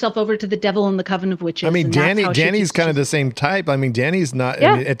giving herself over to the devil and the coven of witches. I mean, Danny's kind of the same type. I mean, Danny's not.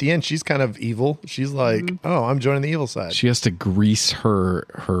 Yeah. I mean, at the end, she's kind of evil. She's like, oh, I'm joining the evil side. She has to grease her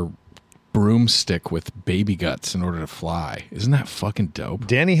broomstick with baby guts in order to fly. Isn't that fucking dope?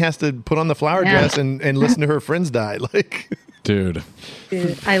 Danny has to put on the flower dress and listen to her friends die. Like, Dude,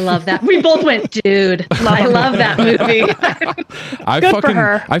 I love that. We both went, dude. I love that movie.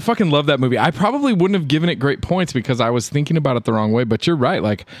 I fucking love that movie. I probably wouldn't have given it great points because I was thinking about it the wrong way. But you're right.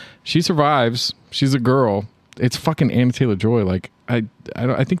 Like, she survives. She's a girl. It's fucking Anna Taylor-Joy. Like, I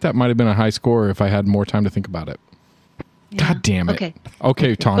think that might have been a high score if I had more time to think about it. Yeah. God damn it.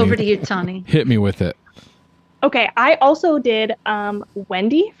 Okay, Tawny. Over to you, Tawny. Hit me with it. Okay, I also did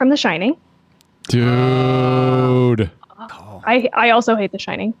Wendy from The Shining. Dude. I also hate The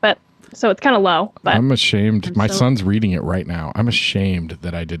Shining, but so it's kind of low. But I'm ashamed. My son's reading it right now. I'm ashamed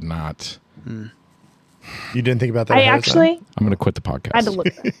that I did not. You didn't think about that? I'm going to quit the podcast. I had to look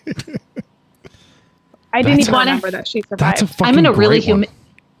at it. I didn't even remember that she survived. That's a fucking I'm gonna really one.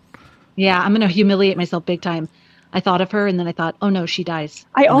 I'm gonna humiliate myself big time. I thought of her and then I thought, oh no, she dies.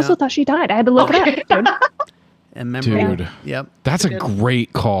 I also thought she died. I had to look it up. Dude. Yep. That's a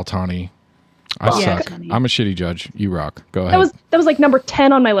great call, Tawny. I suck. I'm a shitty judge. You rock. Go ahead. That was like number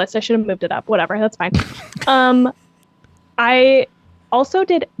 10 on my list. I should have moved it up. Whatever. That's fine. I also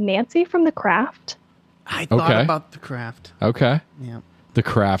did Nancy from The Craft. I thought about The Craft. Okay. Yeah. The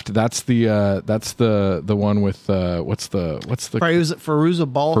Craft. That's the one with what's the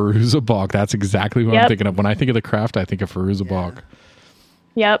Fairuza Balk. Fairuza Balk. That's exactly what I'm thinking of. When I think of The Craft, I think of Fairuza Balk.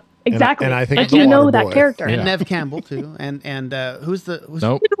 Yep. Exactly. And I think like, you know that character. And Nev Campbell too. And who's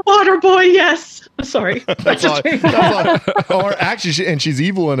Nope. Water Boy, yes. I'm sorry. That's all. Or actually, she's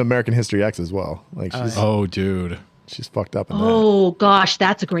evil in American History X as well. Like she's dude. She's fucked up in that. Oh gosh,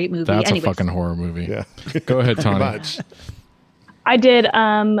 that's a great movie. That's a fucking horror movie. Yeah. Go ahead, Tawny. I did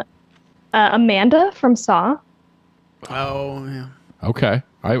Amanda from Saw. Oh yeah. Okay.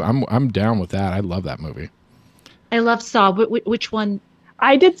 I'm down with that. I love that movie. I love Saw. Which one?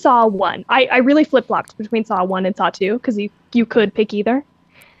 I did Saw 1. I really flip-flopped between Saw 1 and Saw 2 because you could pick either.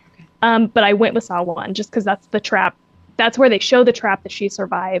 But I went with Saw 1 just because that's the trap. That's where they show the trap that she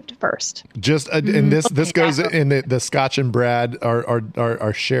survived first. Just and this goes in the Scotch and Brad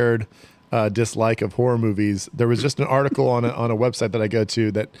our shared dislike of horror movies. There was just an article on a website that I go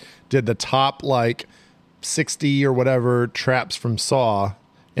to that did the top like 60 or whatever traps from Saw.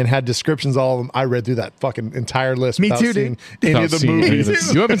 And had descriptions, all of them. I read through that fucking entire list. Me without too, seeing dude. any of the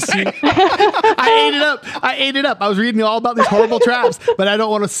movies. You haven't seen. I ate it up. I was reading all about these horrible traps, but I don't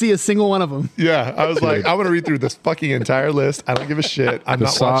want to see a single one of them. Yeah, I was like, I want to read through this fucking entire list. I don't give a shit. I'm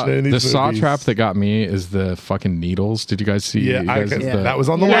not watching any of these The movies. Saw trap that got me is the fucking needles. Did you guys see? Yeah, that was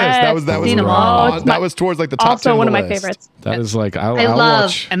on the Yes. list. That was towards like the top 10 also one of my list. favorites. That is like I'll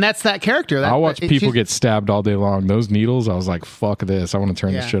love, and that's that character. I'll watch people get stabbed all day long. Those needles, I was like, fuck this. I want to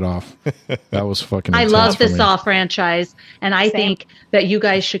turn that shit off. That was fucking I intense love the for me. Saw franchise, and I Same. think that you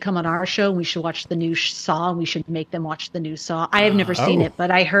guys should come on our show. And we should watch the new Saw, and we should make them watch the new Saw. I have never seen it,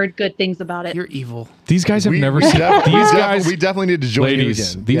 but I heard good things about it. You're evil. These guys have never we seen these guys. We definitely need to join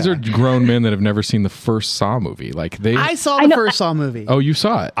Ladies, you again. these Yeah. are grown men that have never seen the first Saw movie. Like they. I saw the first Saw movie. Oh, you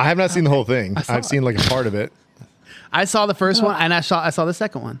saw it. I have not seen the whole thing. I've seen like a part of it. I saw the first one, and I saw the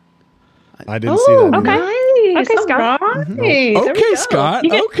second one. I didn't see that. Okay. either. Okay, Scott. Okay, Scott.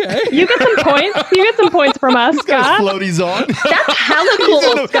 Okay. You get some points. You get some points from us, He's got Scott. his floaties on. That's hella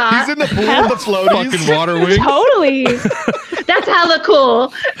cool, Scott. He's in the pool with the floaties. Fucking water wings. Totally. That's hella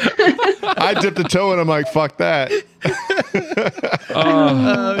cool. I dipped a toe and I'm like, fuck that.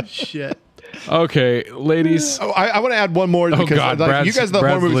 Oh shit! Okay, ladies. Oh, I want to add one more because God, like, you guys, the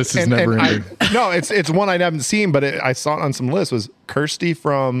horror Brad's movies, list is never ending. no, it's one I haven't seen, but I saw it on some list. Was Kirsty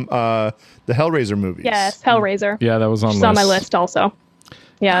from the Hellraiser movies? Yes, Hellraiser. Yeah, that was on. She's on my list also.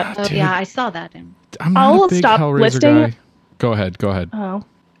 Yeah. Oh, yeah, I saw that. I'm not I'll a big stop Hellraiser listing. guy. Go ahead. Oh,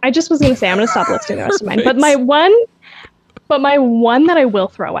 I just was going to say I'm going to stop listing the rest of mine. But my one that I will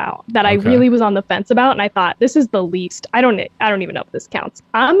throw out that I really was on the fence about, and I thought this is the least. I don't even know if this counts.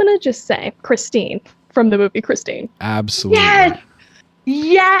 I'm going to just say Christine from the movie Christine. Absolutely.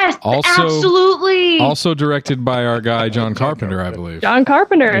 Yes, absolutely. Also directed by our guy John Carpenter, I believe. John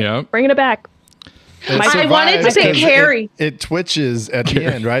Carpenter. Yep. Bringing it back. I wanted to say Carrie. It twitches at the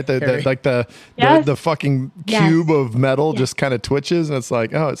end, right? The Yes. the fucking cube of metal just kind of twitches, and it's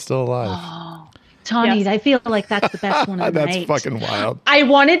like, oh, it's still alive. Tawny, Yes. I feel like that's the best one of the That's night. fucking wild. I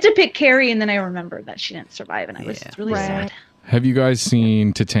wanted to pick Carrie, and then I remembered that she didn't survive, and I was really sad. Have you guys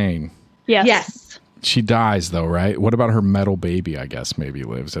seen Titane? Yes. Yes. She dies though, right? What about her metal baby? I guess maybe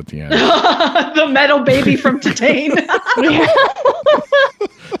lives at the end. The metal baby from Titane.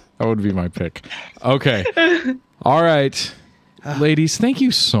 That would be my pick. Okay. All right. Ladies, thank you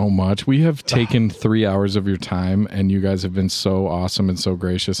so much. We have taken 3 hours of your time, and you guys have been so awesome and so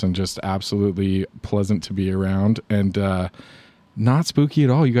gracious and just absolutely pleasant to be around and not spooky at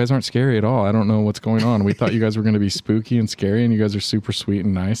all. You guys aren't scary at all. I don't know what's going on. We thought you guys were going to be spooky and scary, and you guys are super sweet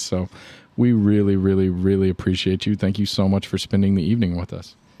and nice. So we really, really, really appreciate you. Thank you so much for spending the evening with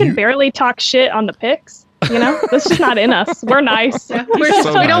us. We can barely talk shit on the picks. You know, that's just not in us. We're nice. We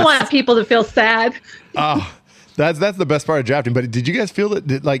don't want people to feel sad. Oh, that's the best part of drafting. But did you guys feel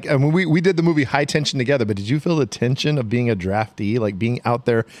that, like, I mean, we did the movie High Tension together, but did you feel the tension of being a draftee, like being out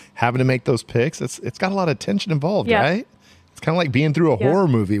there having to make those picks? It's got a lot of tension involved, Yeah. right? It's kind of like being through a horror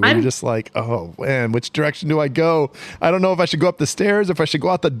movie where you're just like, oh man, which direction do I go? I don't know if I should go up the stairs, if I should go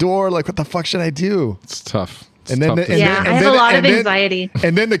out the door. Like, what the fuck should I do? It's tough. It's And then, tough to I have a lot of anxiety.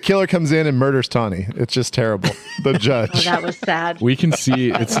 And then the killer comes in and murders Tawny. It's just terrible. The judge. Oh, that was sad. We can see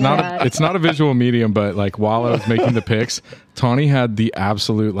it's not a visual medium, but like while I was making the picks, Tawny had the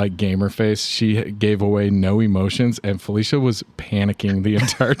absolute like gamer face. She gave away no emotions, and Felicia was panicking the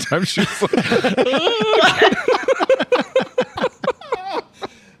entire time. She was like,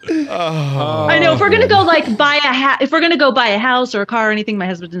 I know if we're gonna go like if we're gonna go buy a house or a car or anything, my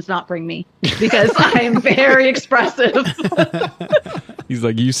husband does not bring me because I am very expressive. he's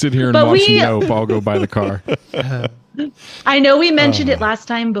like, you sit here and But watch we- Nope. I'll go buy the car. I know we mentioned it last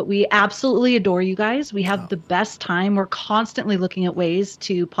time, but we absolutely adore you guys. We have the best time. We're constantly looking at ways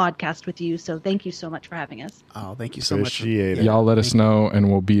to podcast with you. So thank you so much for having us. Oh, thank you so much. Appreciate it. Y'all let us know, and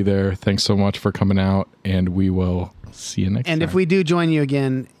we'll be there. Thanks so much for coming out, and we will see you next time. And if we do join you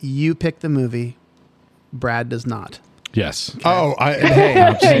again, you pick the movie. Brad does not. yes, Oh,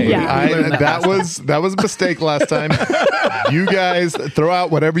 Yeah. that was a mistake last time. You guys throw out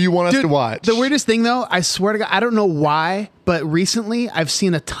whatever you want us to watch. The weirdest thing, though, I swear to God, I don't know why, but recently I've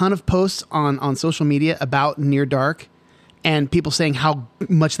seen a ton of posts on social media about Near Dark and people saying how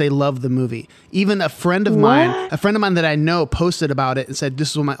much they love the movie. Even a friend of mine that I know posted about it and said,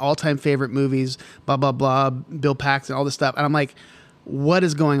 this is one of my all-time favorite movies, blah, blah, blah, Bill Paxton, all this stuff. And I'm like, what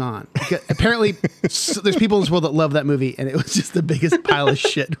is going on? Because apparently, there's people in this world that love that movie, and it was just the biggest pile of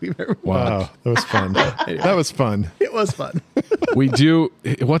shit we've ever watched. Wow, that was fun. That was fun. It was fun. we do.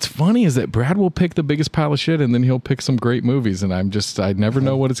 What's funny is that Brad will pick the biggest pile of shit, and then he'll pick some great movies, and I never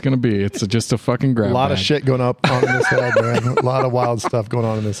know what it's going to be. It's just a fucking grab A lot bag. of shit going up on in his head, man. A lot of wild stuff going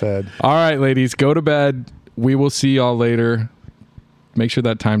on in his head. All right, ladies, go to bed. We will see y'all later. Make sure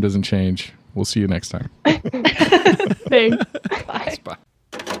that time doesn't change. We'll see you next time. Thanks. Bye.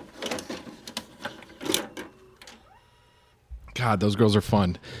 God, those girls are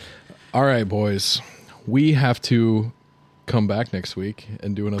fun. All right, boys. We have to come back next week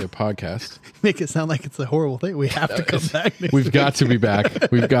and do another podcast. Make it sound like it's a horrible thing. We have to come back next We've week. got to be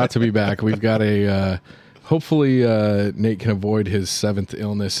back. We've got to be back. We've got a hopefully Nate can avoid his 7th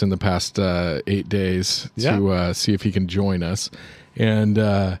illness in the past 8 days to see if he can join us. And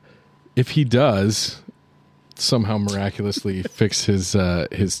if he does somehow miraculously fix his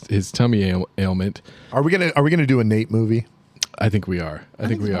tummy ailment, are we gonna do a Nate movie? I think we are. I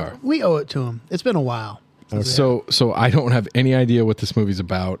think we are. We owe it to him. It's been a while. So I don't have any idea what this movie's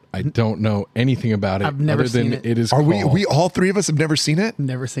about. I don't know anything about it. I've never seen it. It is. Are we all three of us have never seen it?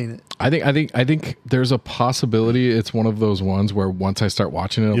 Never seen it. I think there's a possibility it's one of those ones where once I start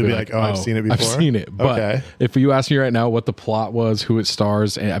watching it, I'll You'll be like, oh, I've seen it before. I've seen it. But if you ask me right now what the plot was, who it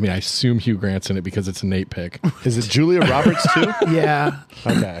stars, and I mean, I assume Hugh Grant's in it because it's a Nate pick. Is it Julia Roberts too? Yeah.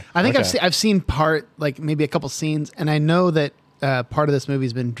 Okay. I think I've seen part, like maybe a couple scenes, and I know that part of this movie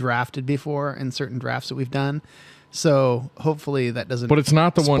has been drafted before in certain drafts that we've done. So hopefully that doesn't. But it's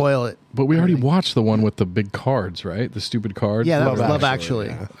not the spoil one. It. But we already watched the one with the big cards, right? The stupid cards. Yeah, that was Love Actually.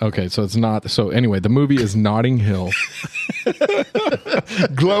 Yeah. Okay, so it's not. So anyway, the movie is Notting Hill.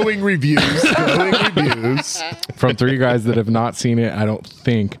 Glowing reviews. From 3 guys that have not seen it. I don't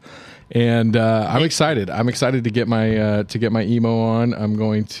think. And I'm excited. I'm excited to get my emo on. I'm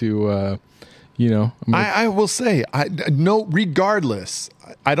going to. I will say, regardless,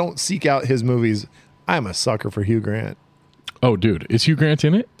 I don't seek out his movies. I'm a sucker for Hugh Grant. Oh, dude, is Hugh Grant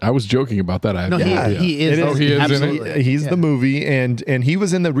in it? I was joking about that. I have no idea. He is. Oh, he is in it. He's the movie, and he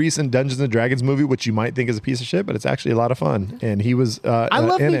was in the recent Dungeons and Dragons movie, which you might think is a piece of shit, but it's actually a lot of fun. And he was in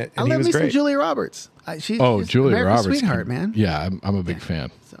it. I love me some Julia Roberts. She's Julia America's Roberts, sweetheart, man. Yeah, I'm a big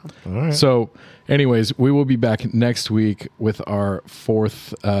fan. All right. So, anyways, we will be back next week with our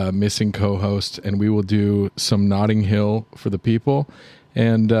 4th missing co-host, and we will do some Notting Hill for the people.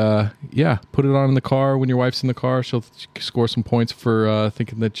 And put it on in the car when your wife's in the car. She'll score some points for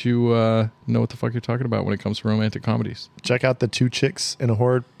thinking that you know what the fuck you're talking about when it comes to romantic comedies. Check out the 2 Chicks in a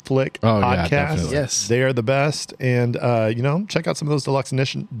Horror Flick podcast. Yeah, yes, they are the best. And check out some of those Deluxe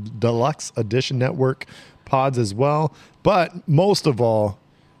Edition Network pods as well. But most of all,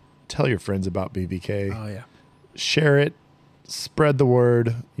 tell your friends about BVK. Oh yeah, share it. Spread the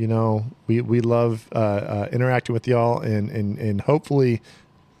word. We love interacting with y'all, and hopefully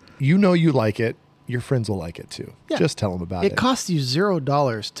you like it, your friends will like it too. Yeah. Just tell them about it. It costs you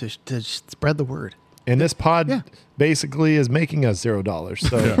 $0 to spread the word, and this pod basically is making us $0,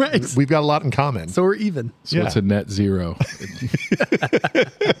 so right. We've got a lot in common, so we're even. So it's a net zero.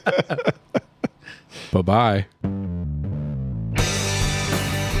 Bye-bye.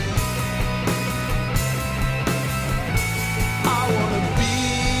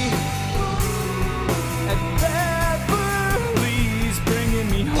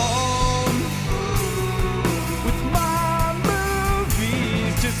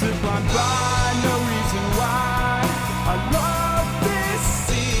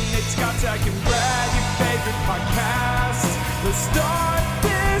 I can brag your favorite podcast. The stars.